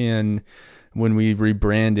 So when we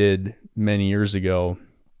rebranded many years ago,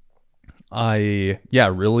 I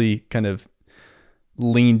really kind of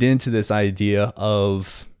leaned into this idea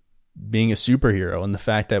of being a superhero, and the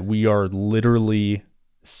fact that we are literally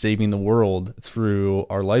saving the world through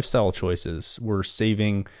our lifestyle choices. We're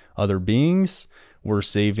saving other beings. We're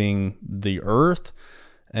saving the earth.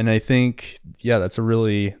 And I think, that's a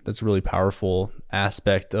really powerful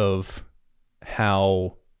aspect of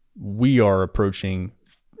how we are approaching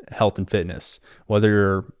health and fitness, whether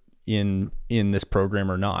you're in this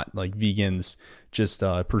program or not. Like, vegans just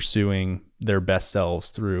pursuing their best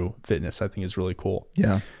selves through fitness, I think is really cool.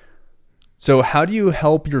 Yeah. So how do you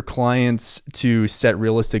help your clients to set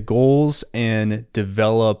realistic goals and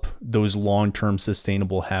develop those long-term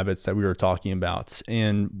sustainable habits that we were talking about?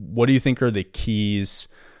 And what do you think are the keys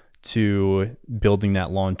to building that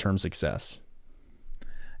long-term success?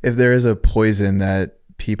 If there is a poison that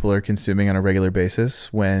people are consuming on a regular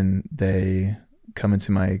basis when they come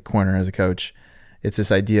into my corner as a coach, it's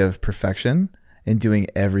this idea of perfection and doing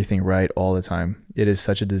everything right all the time. It is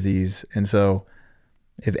such a disease. And so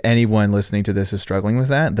if anyone listening to this is struggling with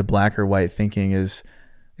that, the black or white thinking it's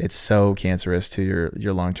so cancerous to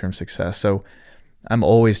your long-term success. So I'm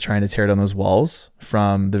always trying to tear down those walls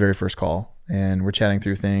from the very first call, and we're chatting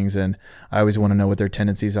through things, and I always want to know what their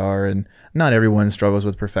tendencies are. And not everyone struggles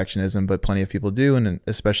with perfectionism, but plenty of people do. And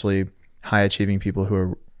especially high achieving people who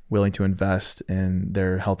are willing to invest in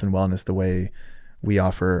their health and wellness the way we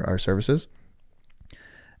offer our services.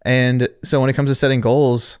 And so when it comes to setting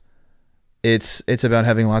goals, it's about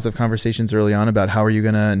having lots of conversations early on about how are you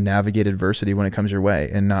going to navigate adversity when it comes your way,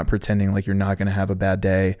 and not pretending like you're not going to have a bad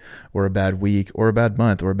day or a bad week or a bad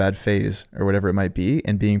month or a bad phase or whatever it might be,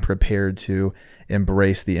 and being prepared to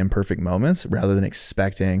embrace the imperfect moments rather than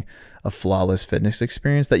expecting a flawless fitness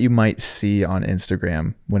experience that you might see on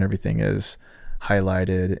Instagram when everything is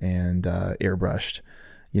highlighted and airbrushed.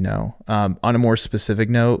 On a more specific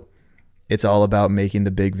note, it's all about making the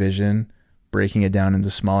big vision, breaking it down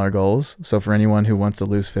into smaller goals. So for anyone who wants to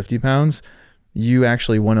lose 50 pounds, you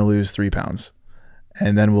actually want to lose 3 pounds,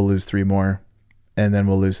 and then we'll lose 3 more, and then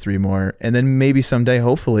we'll lose 3 more. And then maybe someday,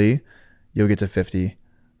 hopefully you'll get to 50.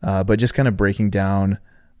 But just kind of breaking down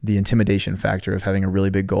the intimidation factor of having a really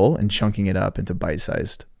big goal and chunking it up into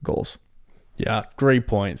bite-sized goals. Yeah. Great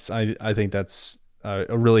points. I think that's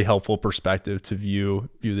a really helpful perspective to view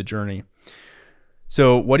the journey.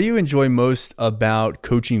 So what do you enjoy most about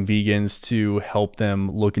coaching vegans to help them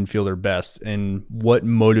look and feel their best? And what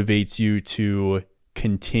motivates you to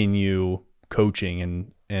continue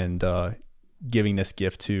coaching and giving this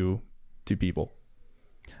gift to people?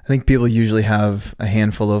 I think people usually have a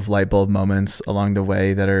handful of light bulb moments along the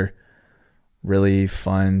way that are really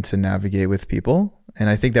fun to navigate with people. And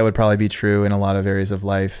I think that would probably be true in a lot of areas of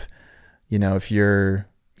life. If you're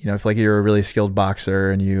a really skilled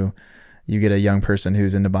boxer and you get a young person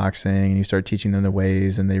who's into boxing and you start teaching them the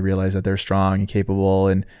ways and they realize that they're strong and capable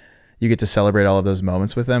and you get to celebrate all of those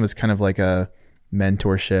moments with them. It's kind of like a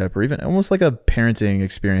mentorship or even almost like a parenting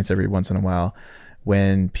experience every once in a while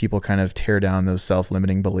when people kind of tear down those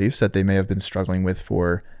self-limiting beliefs that they may have been struggling with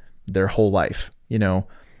for their whole life.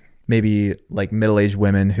 Maybe like middle-aged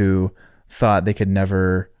women who thought they could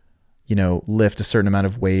never, lift a certain amount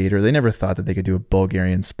of weight, or they never thought that they could do a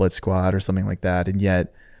Bulgarian split squat or something like that. And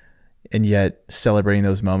yet celebrating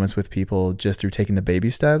those moments with people just through taking the baby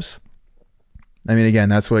steps. I mean, again,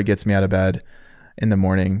 that's what gets me out of bed in the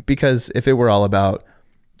morning, because if it were all about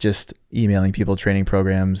just emailing people training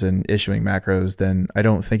programs and issuing macros, then I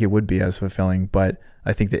don't think it would be as fulfilling. But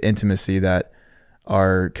I think the intimacy that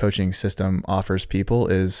our coaching system offers people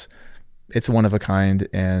it's one of a kind.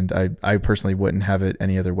 And I personally wouldn't have it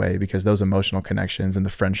any other way, because those emotional connections and the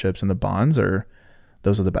friendships and the bonds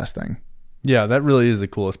those are the best thing. Yeah, that really is the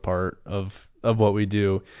coolest part of what we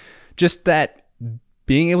do. Just that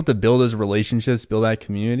being able to build those relationships, build that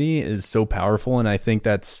community is so powerful. And I think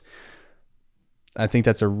that's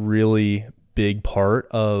a really big part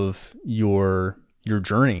of your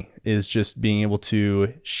journey, is just being able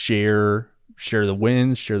to share the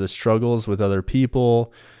wins, share the struggles with other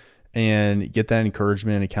people, and get that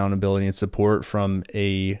encouragement, accountability, and support from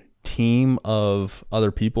a team of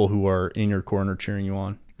other people who are in your corner cheering you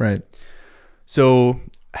on. Right. So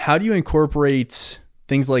how do you incorporate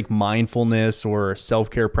things like mindfulness or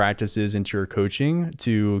self-care practices into your coaching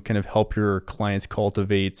to kind of help your clients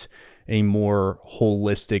cultivate a more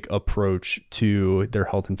holistic approach to their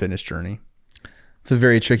health and fitness journey? It's a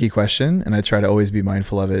very tricky question, and I try to always be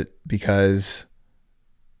mindful of it, because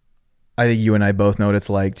I think you and I both know what it's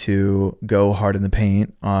like to go hard in the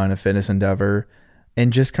paint on a fitness endeavor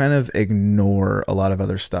and just kind of ignore a lot of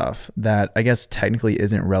other stuff that I guess technically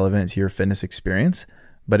isn't relevant to your fitness experience,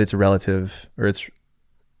 but it's relative, or it's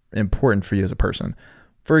important for you as a person.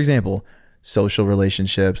 For example, social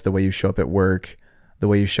relationships, the way you show up at work, the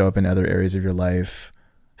way you show up in other areas of your life,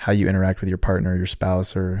 how you interact with your partner, your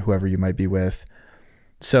spouse, or whoever you might be with.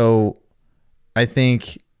 So I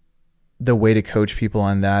think the way to coach people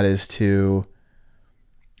on that is to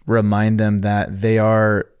remind them that they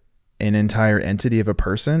are an entire entity of a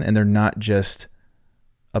person, and they're not just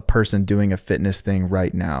a person doing a fitness thing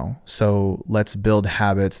right now. So let's build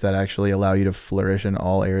habits that actually allow you to flourish in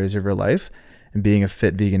all areas of your life. And being a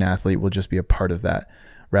fit vegan athlete will just be a part of that,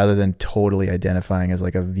 rather than totally identifying as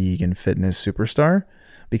like a vegan fitness superstar.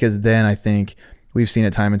 Because then I think we've seen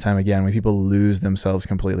it time and time again, when people lose themselves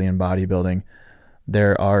completely in bodybuilding,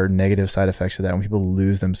 there are negative side effects to that. When people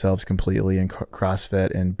lose themselves completely in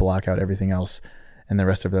CrossFit and block out everything else in the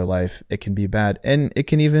rest of their life, it can be bad. And it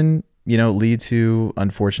can even, lead to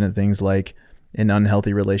unfortunate things like an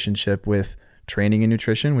unhealthy relationship with training and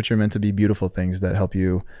nutrition, which are meant to be beautiful things that help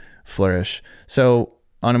you flourish. So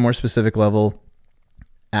on a more specific level,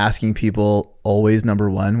 asking people always, number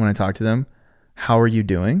one, when I talk to them, how are you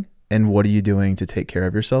doing? And what are you doing to take care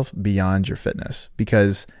of yourself beyond your fitness?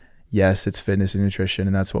 Because yes, it's fitness and nutrition,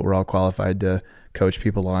 and that's what we're all qualified to coach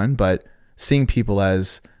people on, but seeing people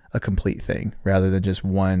as a complete thing rather than just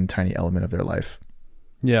one tiny element of their life.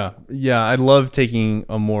 Yeah. I love taking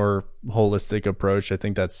a more holistic approach. I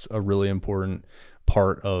think that's a really important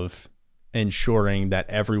part of ensuring that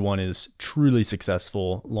everyone is truly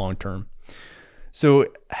successful long-term. So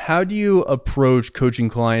how do you approach coaching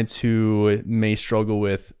clients who may struggle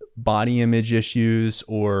with body image issues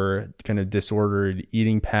or kind of disordered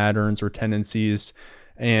eating patterns or tendencies?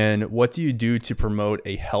 And what do you do to promote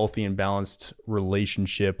a healthy and balanced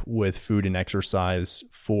relationship with food and exercise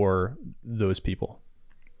for those people?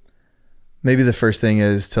 Maybe the first thing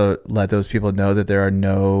is to let those people know that there are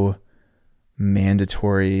no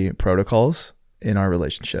mandatory protocols in our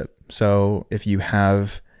relationship. So if you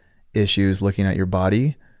have issues looking at your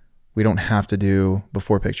body, we don't have to do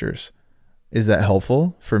before pictures. Is that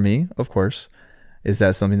helpful for me? Of course. Is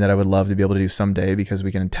that something that I would love to be able to do someday because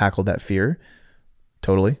we can tackle that fear?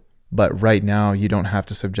 Totally. But right now, you don't have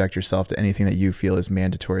to subject yourself to anything that you feel is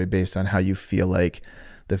mandatory based on how you feel like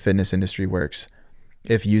the fitness industry works.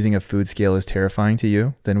 If using a food scale is terrifying to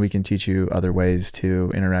you, then we can teach you other ways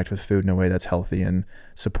to interact with food in a way that's healthy and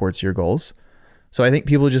supports your goals. So I think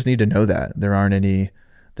people just need to know that there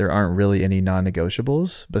aren't really any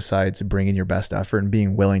non-negotiables besides bringing your best effort and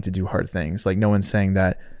being willing to do hard things. Like, no one's saying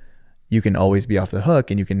that you can always be off the hook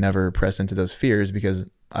and you can never press into those fears, because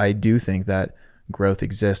I do think that growth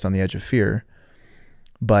exists on the edge of fear.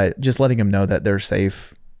 But just letting them know that they're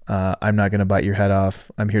safe. I'm not going to bite your head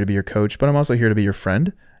off. I'm here to be your coach, but I'm also here to be your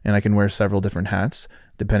friend. And I can wear several different hats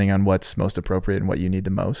depending on what's most appropriate and what you need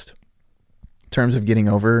the most. In terms of getting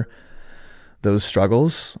over those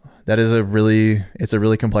struggles, it's a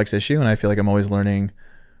really complex issue. And I feel like I'm always learning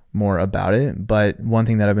more about it. But one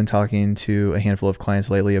thing that I've been talking to a handful of clients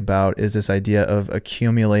lately about is this idea of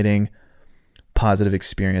accumulating positive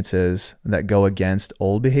experiences that go against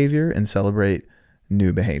old behavior and celebrate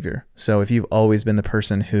new behavior. So if you've always been the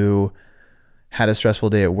person who had a stressful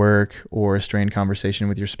day at work or a strained conversation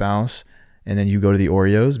with your spouse, and then you go to the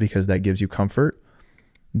Oreos because that gives you comfort,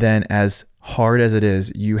 then as hard as it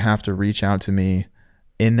is, you have to reach out to me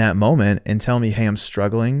in that moment and tell me, hey, I'm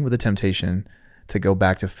struggling with a temptation to go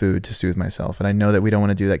back to food to soothe myself. And I know that we don't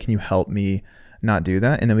want to do that. Can you help me not do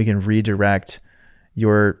that? And then we can redirect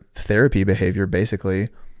your therapy behavior basically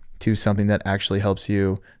to something that actually helps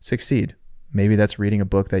you succeed. Maybe that's reading a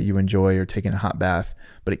book that you enjoy or taking a hot bath,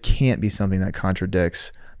 but it can't be something that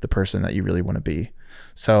contradicts the person that you really want to be.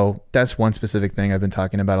 So that's one specific thing I've been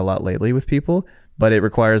talking about a lot lately with people, but it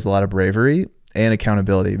requires a lot of bravery and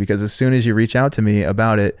accountability, because as soon as you reach out to me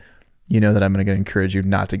about it, you know that I'm going to encourage you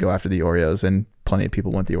not to go after the Oreos, and plenty of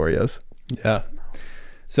people want the Oreos. Yeah.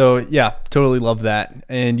 So yeah, totally love that.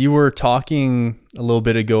 And you were talking a little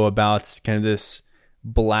bit ago about kind of this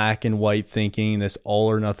black and white thinking, this all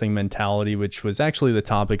or nothing mentality, which was actually the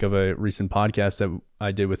topic of a recent podcast that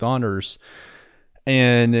I did with Honors.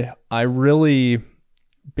 And I really,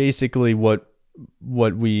 basically what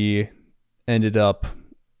we ended up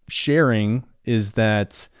sharing is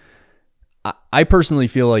that I personally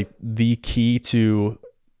feel like the key to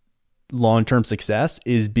long-term success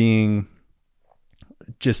is being,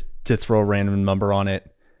 just to throw a random number on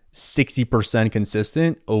it, 60%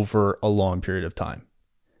 consistent over a long period of time.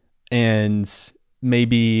 And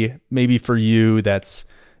maybe for you, that's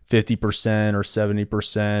 50% or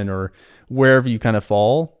 70% or wherever you kind of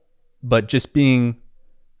fall, but just being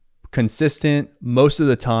consistent most of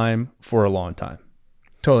the time for a long time.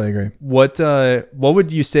 Totally agree. What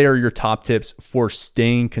would you say are your top tips for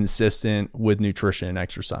staying consistent with nutrition and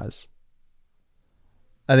exercise?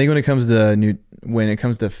 I think when it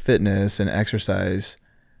comes to fitness and exercise,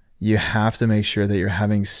 you have to make sure that you're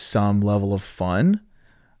having some level of fun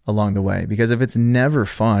along the way. Because if it's never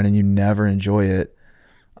fun and you never enjoy it,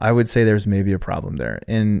 I would say there's maybe a problem there.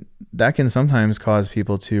 And that can sometimes cause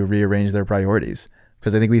people to rearrange their priorities.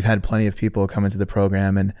 Because I think we've had plenty of people come into the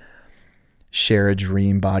program and share a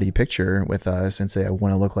dream body picture with us and say, I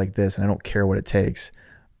want to look like this and I don't care what it takes.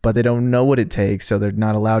 But they don't know what it takes, so they're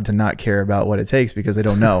not allowed to not care about what it takes because they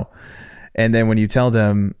don't know. And then when you tell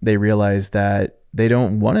them, they realize that they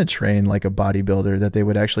don't want to train like a bodybuilder, that they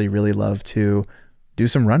would actually really love to do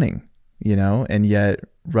some running, and yet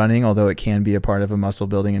running, although it can be a part of a muscle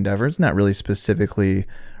building endeavor, it's not really specifically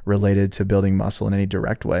related to building muscle in any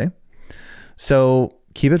direct way. So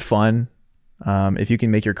keep it fun. If you can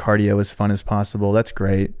make your cardio as fun as possible, that's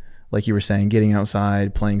great. Like you were saying, getting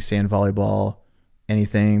outside, playing sand volleyball,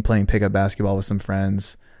 anything, playing pickup basketball with some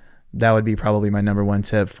friends. That would be probably my number one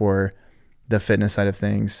tip for the fitness side of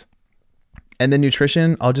things. And then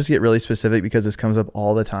nutrition, I'll just get really specific because this comes up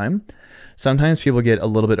all the time. Sometimes people get a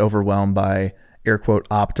little bit overwhelmed by air quote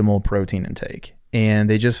optimal protein intake, and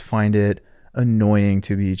they just find it annoying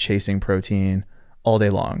to be chasing protein all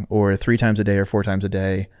day long or 3 times a day or 4 times a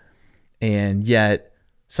day. And yet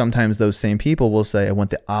sometimes those same people will say, I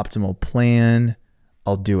want the optimal plan,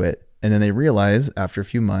 I'll do it. And then they realize after a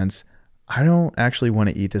few months, I don't actually want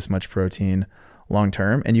to eat this much protein long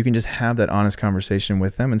term. And you can just have that honest conversation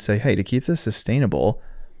with them and say, hey, to keep this sustainable,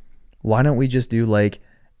 why don't we just do like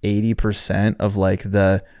 80% of like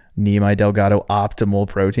the Nimai Delgado optimal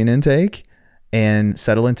protein intake and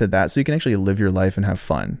settle into that so you can actually live your life and have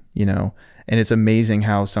fun, And it's amazing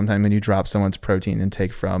how sometimes when you drop someone's protein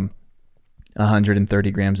intake from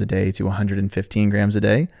 130 grams a day to 115 grams a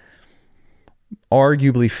day,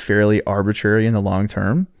 arguably fairly arbitrary in the long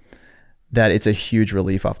term, that it's a huge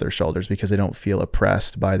relief off their shoulders because they don't feel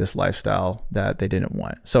oppressed by this lifestyle that they didn't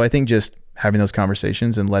want. So I think just having those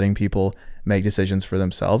conversations and letting people make decisions for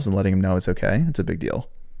themselves and letting them know it's okay, it's a big deal.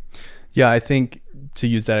 Yeah, I think to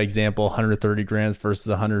use that example, 130 grams versus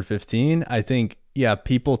 115, I think,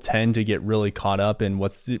 people tend to get really caught up in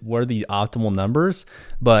what are the optimal numbers,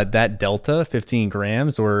 but that delta, 15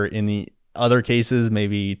 grams, or in the other cases,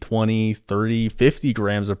 maybe 20, 30, 50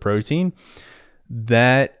 grams of protein,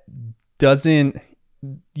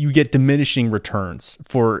 you get diminishing returns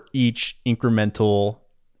for each incremental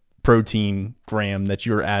protein gram that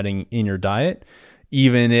you're adding in your diet,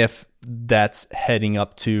 even if that's heading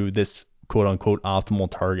up to this quote unquote optimal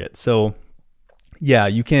target. So yeah,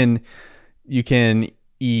 you can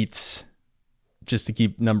eat, just to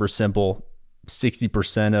keep numbers simple,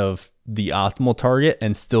 60% of the optimal target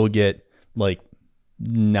and still get like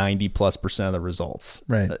 90+% of the results,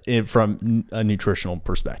 right? From a nutritional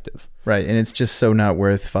perspective. Right. And it's just so not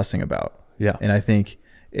worth fussing about. Yeah. And I think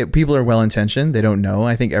people are well-intentioned. They don't know.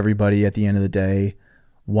 I think everybody at the end of the day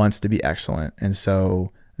wants to be excellent. And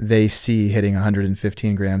so they see hitting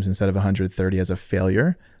 115 grams instead of 130 as a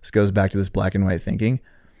failure. This goes back to this black and white thinking.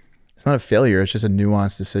 It's not a failure. It's just a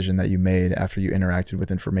nuanced decision that you made after you interacted with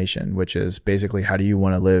information, which is basically, how do you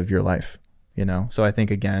want to live your life? You know? So I think,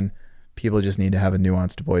 again, people just need to have a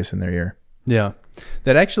nuanced voice in their ear. Yeah.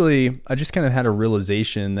 That actually, I just kind of had a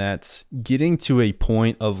realization that getting to a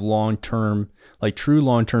point of long-term, like true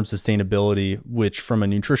long-term sustainability, which from a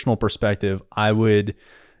nutritional perspective, I would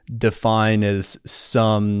define as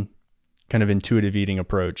some kind of intuitive eating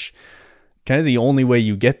approach. Kind of the only way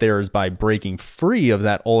you get there is by breaking free of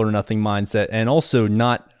that all or nothing mindset, and also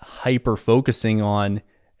not hyper focusing on,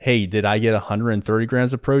 hey, did I get 130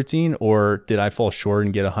 grams of protein or did I fall short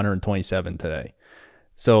and get 127 today?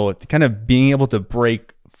 So kind of being able to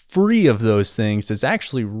break free of those things is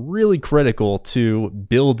actually really critical to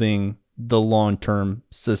building the long-term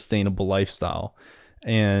sustainable lifestyle.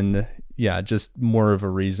 And yeah, just more of a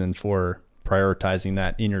reason for prioritizing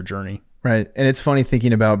that in your journey. Right. And it's funny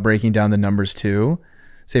thinking about breaking down the numbers too.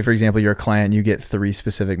 Say, for example, you're a client and you get 3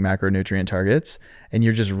 specific macronutrient targets and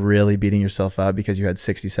you're just really beating yourself up because you had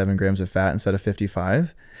 67 grams of fat instead of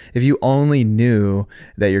 55. If you only knew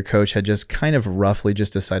that your coach had just kind of roughly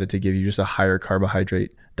just decided to give you just a higher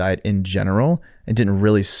carbohydrate diet in general and didn't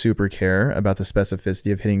really super care about the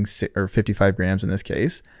specificity of hitting 55 grams in this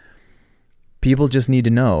case, people just need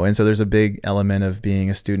to know. And so there's a big element of being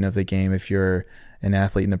a student of the game. If you're an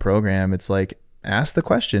athlete in the program, it's like, ask the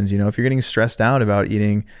questions. You know, if you're getting stressed out about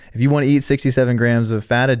eating, if you want to eat 67 grams of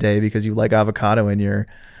fat a day because you like avocado on your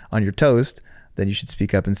toast, then you should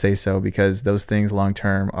speak up and say so, because those things long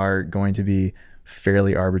term are going to be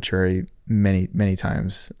fairly arbitrary many, many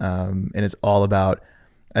times. And it's all about,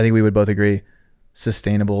 I think we would both agree,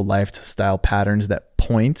 sustainable lifestyle patterns that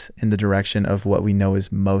point in the direction of what we know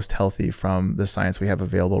is most healthy from the science we have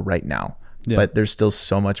available right now. Yeah. But there's still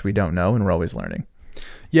so much we don't know, and we're always learning.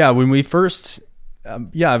 Yeah, when we first,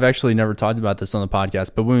 I've actually never talked about this on the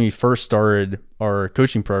podcast, but when we first started our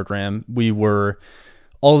coaching program,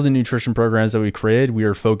 all of the nutrition programs that we created, we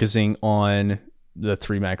were focusing on the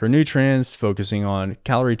 3 macronutrients, focusing on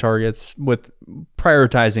calorie targets, with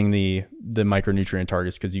prioritizing the micronutrient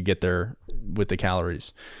targets because you get there with the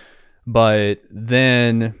calories. But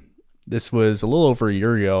then, this was a little over a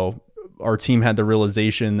year ago, our team had the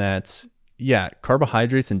realization that, yeah,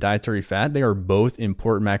 carbohydrates and dietary fat, they are both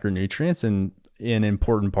important macronutrients and an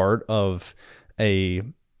important part of a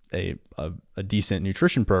decent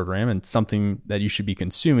nutrition program, and something that you should be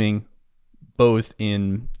consuming both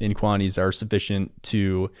in quantities that are sufficient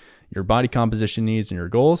to your body composition needs and your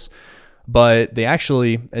goals. But they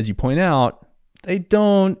actually, as you point out, they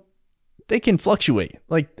can fluctuate.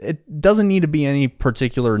 Like, it doesn't need to be any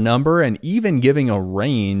particular number, and even giving a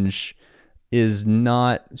range is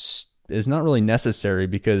not really necessary,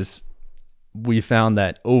 because we found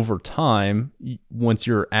that over time, once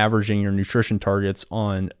you're averaging your nutrition targets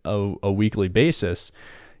on a weekly basis,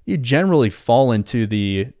 you generally fall into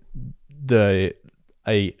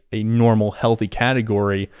a normal healthy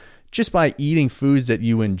category just by eating foods that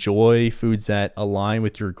you enjoy, foods that align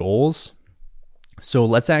with your goals. So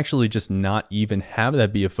let's actually just not even have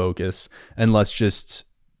that be a focus, and let's just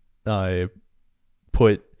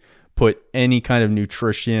put any kind of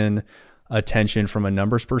nutrition attention from a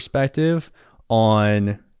numbers perspective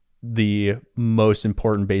on the most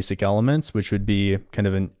important basic elements, which would be kind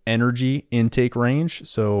of an energy intake range.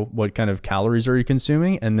 So what kind of calories are you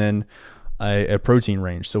consuming? And then a protein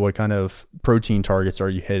range. So what kind of protein targets are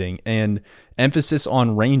you hitting? And emphasis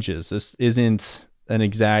on ranges. This isn't an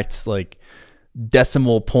exact like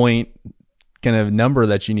decimal point kind of number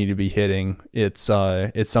that you need to be hitting. It's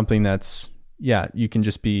something that's, yeah, you can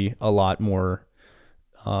just be a lot more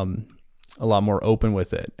open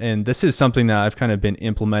with it. And this is something that I've kind of been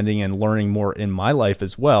implementing and learning more in my life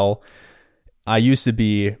as well. I used to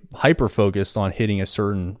be hyper focused on hitting a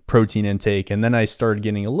certain protein intake, and then I started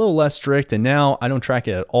getting a little less strict, and now I don't track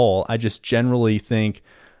it at all. I just generally think,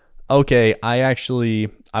 okay, I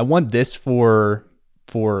want this for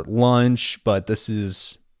lunch, but this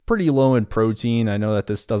is pretty low in protein. I know that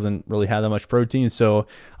this doesn't really have that much protein, so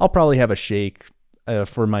I'll probably have a shake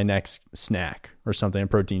for my next snack or something, a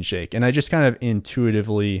protein shake. And I just kind of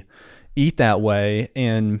intuitively eat that way.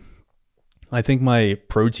 And I think my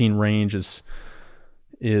protein range is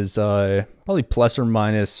probably plus or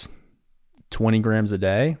minus 20 grams a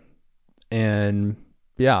day. And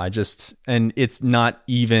yeah, and it's not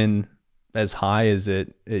even as high as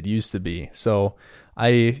it used to be. So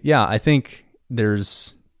I think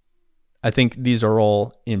these are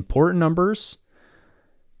all important numbers,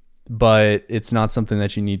 but it's not something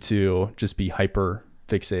that you need to just be hyper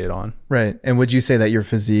fixated on. Right. And would you say that your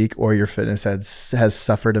physique or your fitness has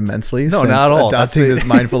suffered immensely No, since not at all. adopting this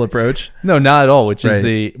mindful approach? No, not at all, which Right.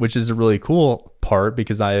 is a really cool part,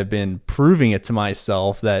 because I have been proving it to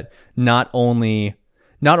myself that not only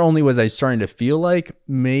was I starting to feel like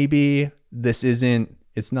maybe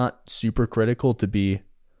it's not super critical to be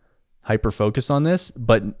hyper focused on this,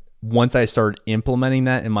 but once I started implementing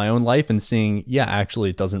that in my own life and seeing, yeah, actually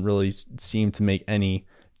it doesn't really seem to make any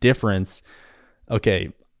difference. Okay,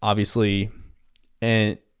 obviously,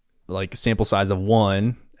 and like sample size of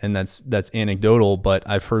 1, and that's anecdotal, but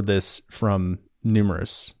I've heard this from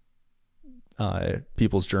numerous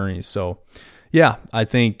people's journeys. So yeah, I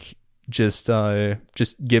think just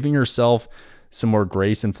giving yourself some more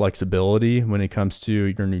grace and flexibility when it comes to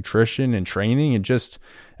your nutrition and training, and just,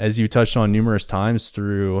 as you touched on numerous times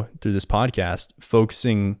through this podcast,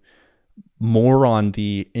 focusing more on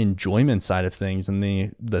the enjoyment side of things and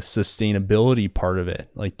the sustainability part of it.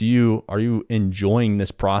 Like, are you enjoying this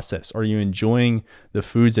process? Are you enjoying the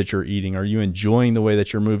foods that you're eating? Are you enjoying the way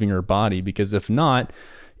that you're moving your body? Because if not,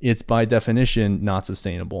 it's by definition not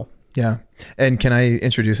sustainable. Yeah. And can I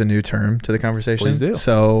introduce a new term to the conversation? Please do.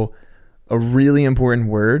 So a really important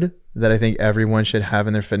word that I think everyone should have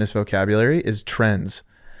in their fitness vocabulary is trends.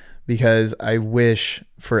 Because I wish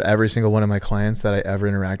for every single one of my clients that I ever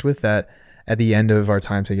interact with, that at the end of our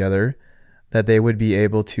time together, that they would be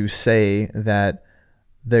able to say that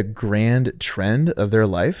the grand trend of their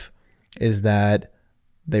life is that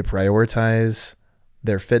they prioritize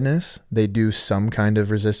their fitness, they do some kind of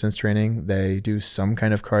resistance training, they do some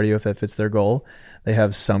kind of cardio if that fits their goal, they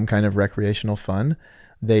have some kind of recreational fun,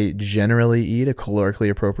 they generally eat a calorically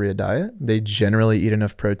appropriate diet, they generally eat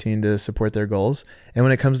enough protein to support their goals, and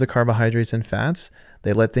when it comes to carbohydrates and fats,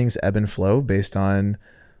 they let things ebb and flow based on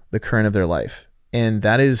the current of their life. And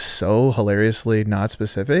that is so hilariously not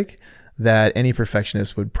specific that any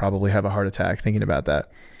perfectionist would probably have a heart attack thinking about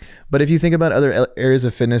that. But if you think about other areas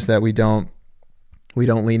of fitness that we don't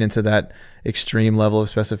lean into that extreme level of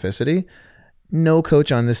specificity, no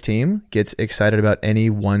coach on this team gets excited about any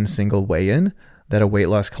one single weigh-in that a weight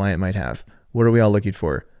loss client might have. What are we all looking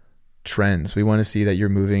for? Trends. We want to see that you're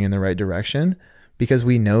moving in the right direction, because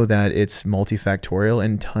we know that it's multifactorial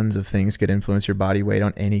and tons of things could influence your body weight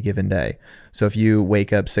on any given day. So if you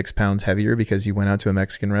wake up 6 pounds heavier because you went out to a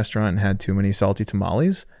Mexican restaurant and had too many salty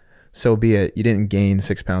tamales, so be it. You didn't gain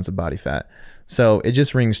 6 pounds of body fat. So it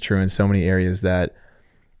just rings true in so many areas that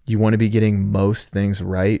you want to be getting most things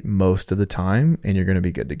right most of the time, and you're going to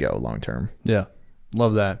be good to go long term. Yeah,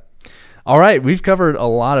 love that. All right, we've covered a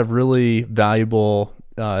lot of really valuable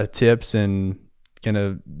tips and kind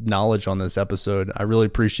of knowledge on this episode. I really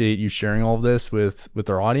appreciate you sharing all of this with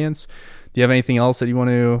our audience. Do you have anything else that you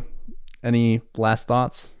want to, any last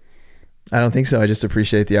thoughts? I don't think so. I just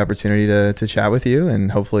appreciate the opportunity to chat with you,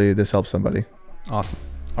 and hopefully this helps somebody. Awesome.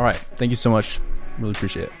 All right. Thank you so much. Really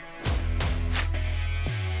appreciate it.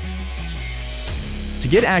 To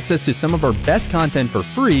get access to some of our best content for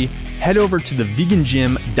free, head over to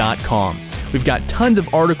thevegangym.com. We've got tons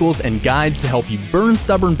of articles and guides to help you burn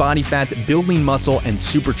stubborn body fat, build lean muscle, and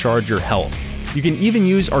supercharge your health. You can even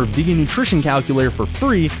use our vegan nutrition calculator for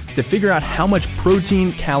free to figure out how much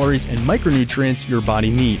protein, calories, and micronutrients your body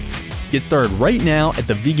needs. Get started right now at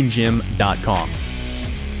thevegangym.com.